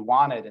them what you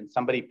wanted, and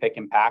somebody pick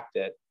and packed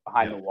it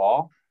behind the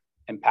wall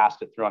and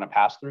passed it through on a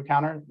pass-through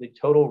counter. The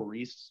total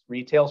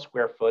retail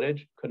square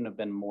footage couldn't have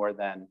been more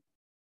than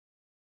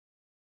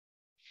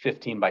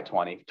 15 by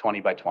 20, 20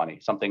 by 20,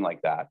 something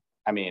like that.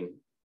 I mean,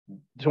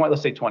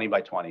 let's say 20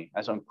 by 20,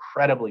 as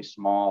incredibly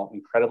small,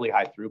 incredibly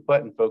high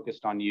throughput, and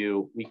focused on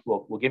you.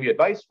 We'll give you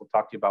advice. We'll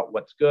talk to you about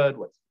what's good,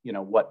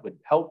 what would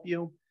help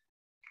you,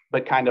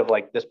 but kind of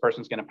like, this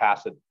person's going to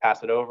pass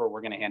it over.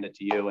 We're going to hand it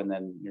to you, and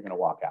then you're going to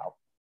walk out.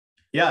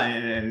 Yeah,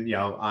 and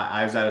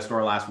I was at a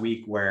store last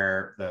week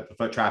where the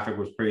foot traffic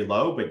was pretty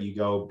low, but you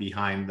go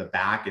behind the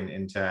back and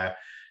into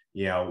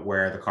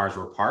where the cars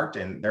were parked,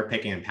 and they're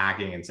picking and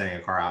packing and sending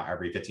a car out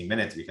every 15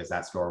 minutes because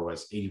that store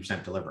was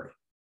 80% delivery.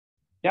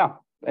 Yeah,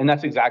 and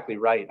that's exactly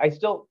right. I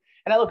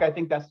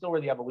think that's still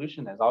where the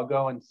evolution is. I'll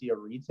go and see a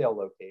retail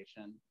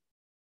location.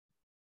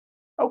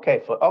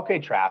 Okay,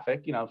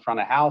 traffic, front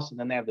of house, and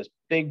then they have this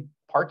big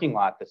parking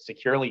lot that's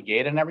securely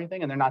gated and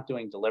everything, and they're not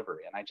doing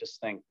delivery. And I just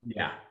think,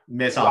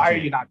 why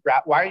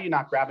are you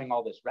not grabbing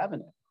all this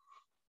revenue?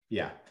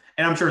 Yeah.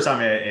 And I'm sure some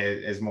of it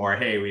is more,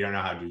 hey, we don't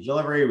know how to do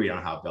delivery, we don't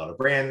know how to build a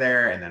brand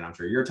there. And then I'm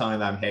sure you're telling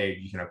them, hey,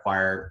 you can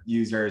acquire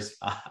users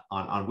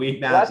on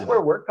Weed Maps. That's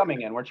where we're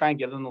coming in. We're trying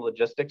to give them the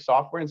logistics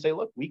software and say,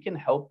 look, we can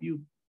help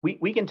you.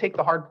 We can take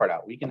the hard part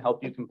out. We can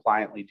help you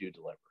compliantly do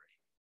delivery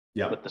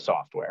with the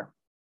software.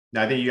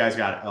 Now, I think you guys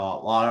got a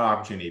lot of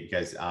opportunity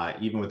because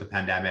even with the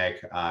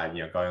pandemic,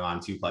 going on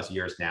 2+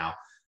 years now,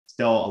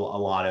 still a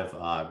lot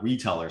of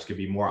retailers could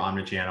be more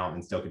omnichannel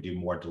and still could do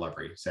more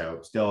delivery. So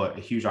still a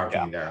huge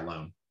opportunity there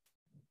alone.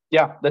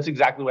 Yeah, that's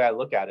exactly the way I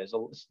look at it.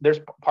 There's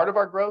part of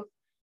our growth.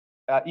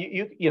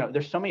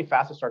 There's so many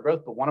facets to our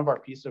growth, but one of our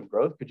pieces of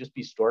growth could just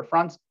be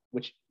storefronts,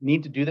 which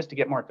need to do this to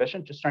get more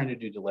efficient, just starting to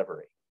do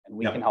delivery. And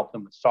we can help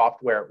them with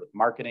software, with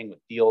marketing, with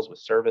deals, with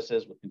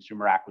services, with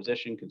consumer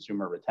acquisition,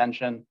 consumer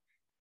retention.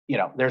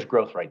 There's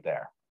growth right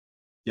there.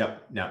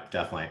 Yep. No,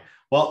 definitely.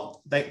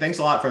 Well, thanks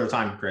a lot for the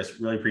time, Chris.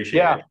 Really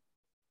appreciate it.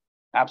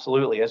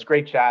 Absolutely. It's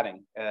great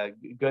chatting.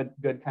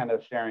 Good kind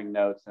of sharing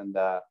notes, and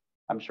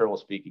I'm sure we'll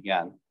speak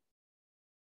again.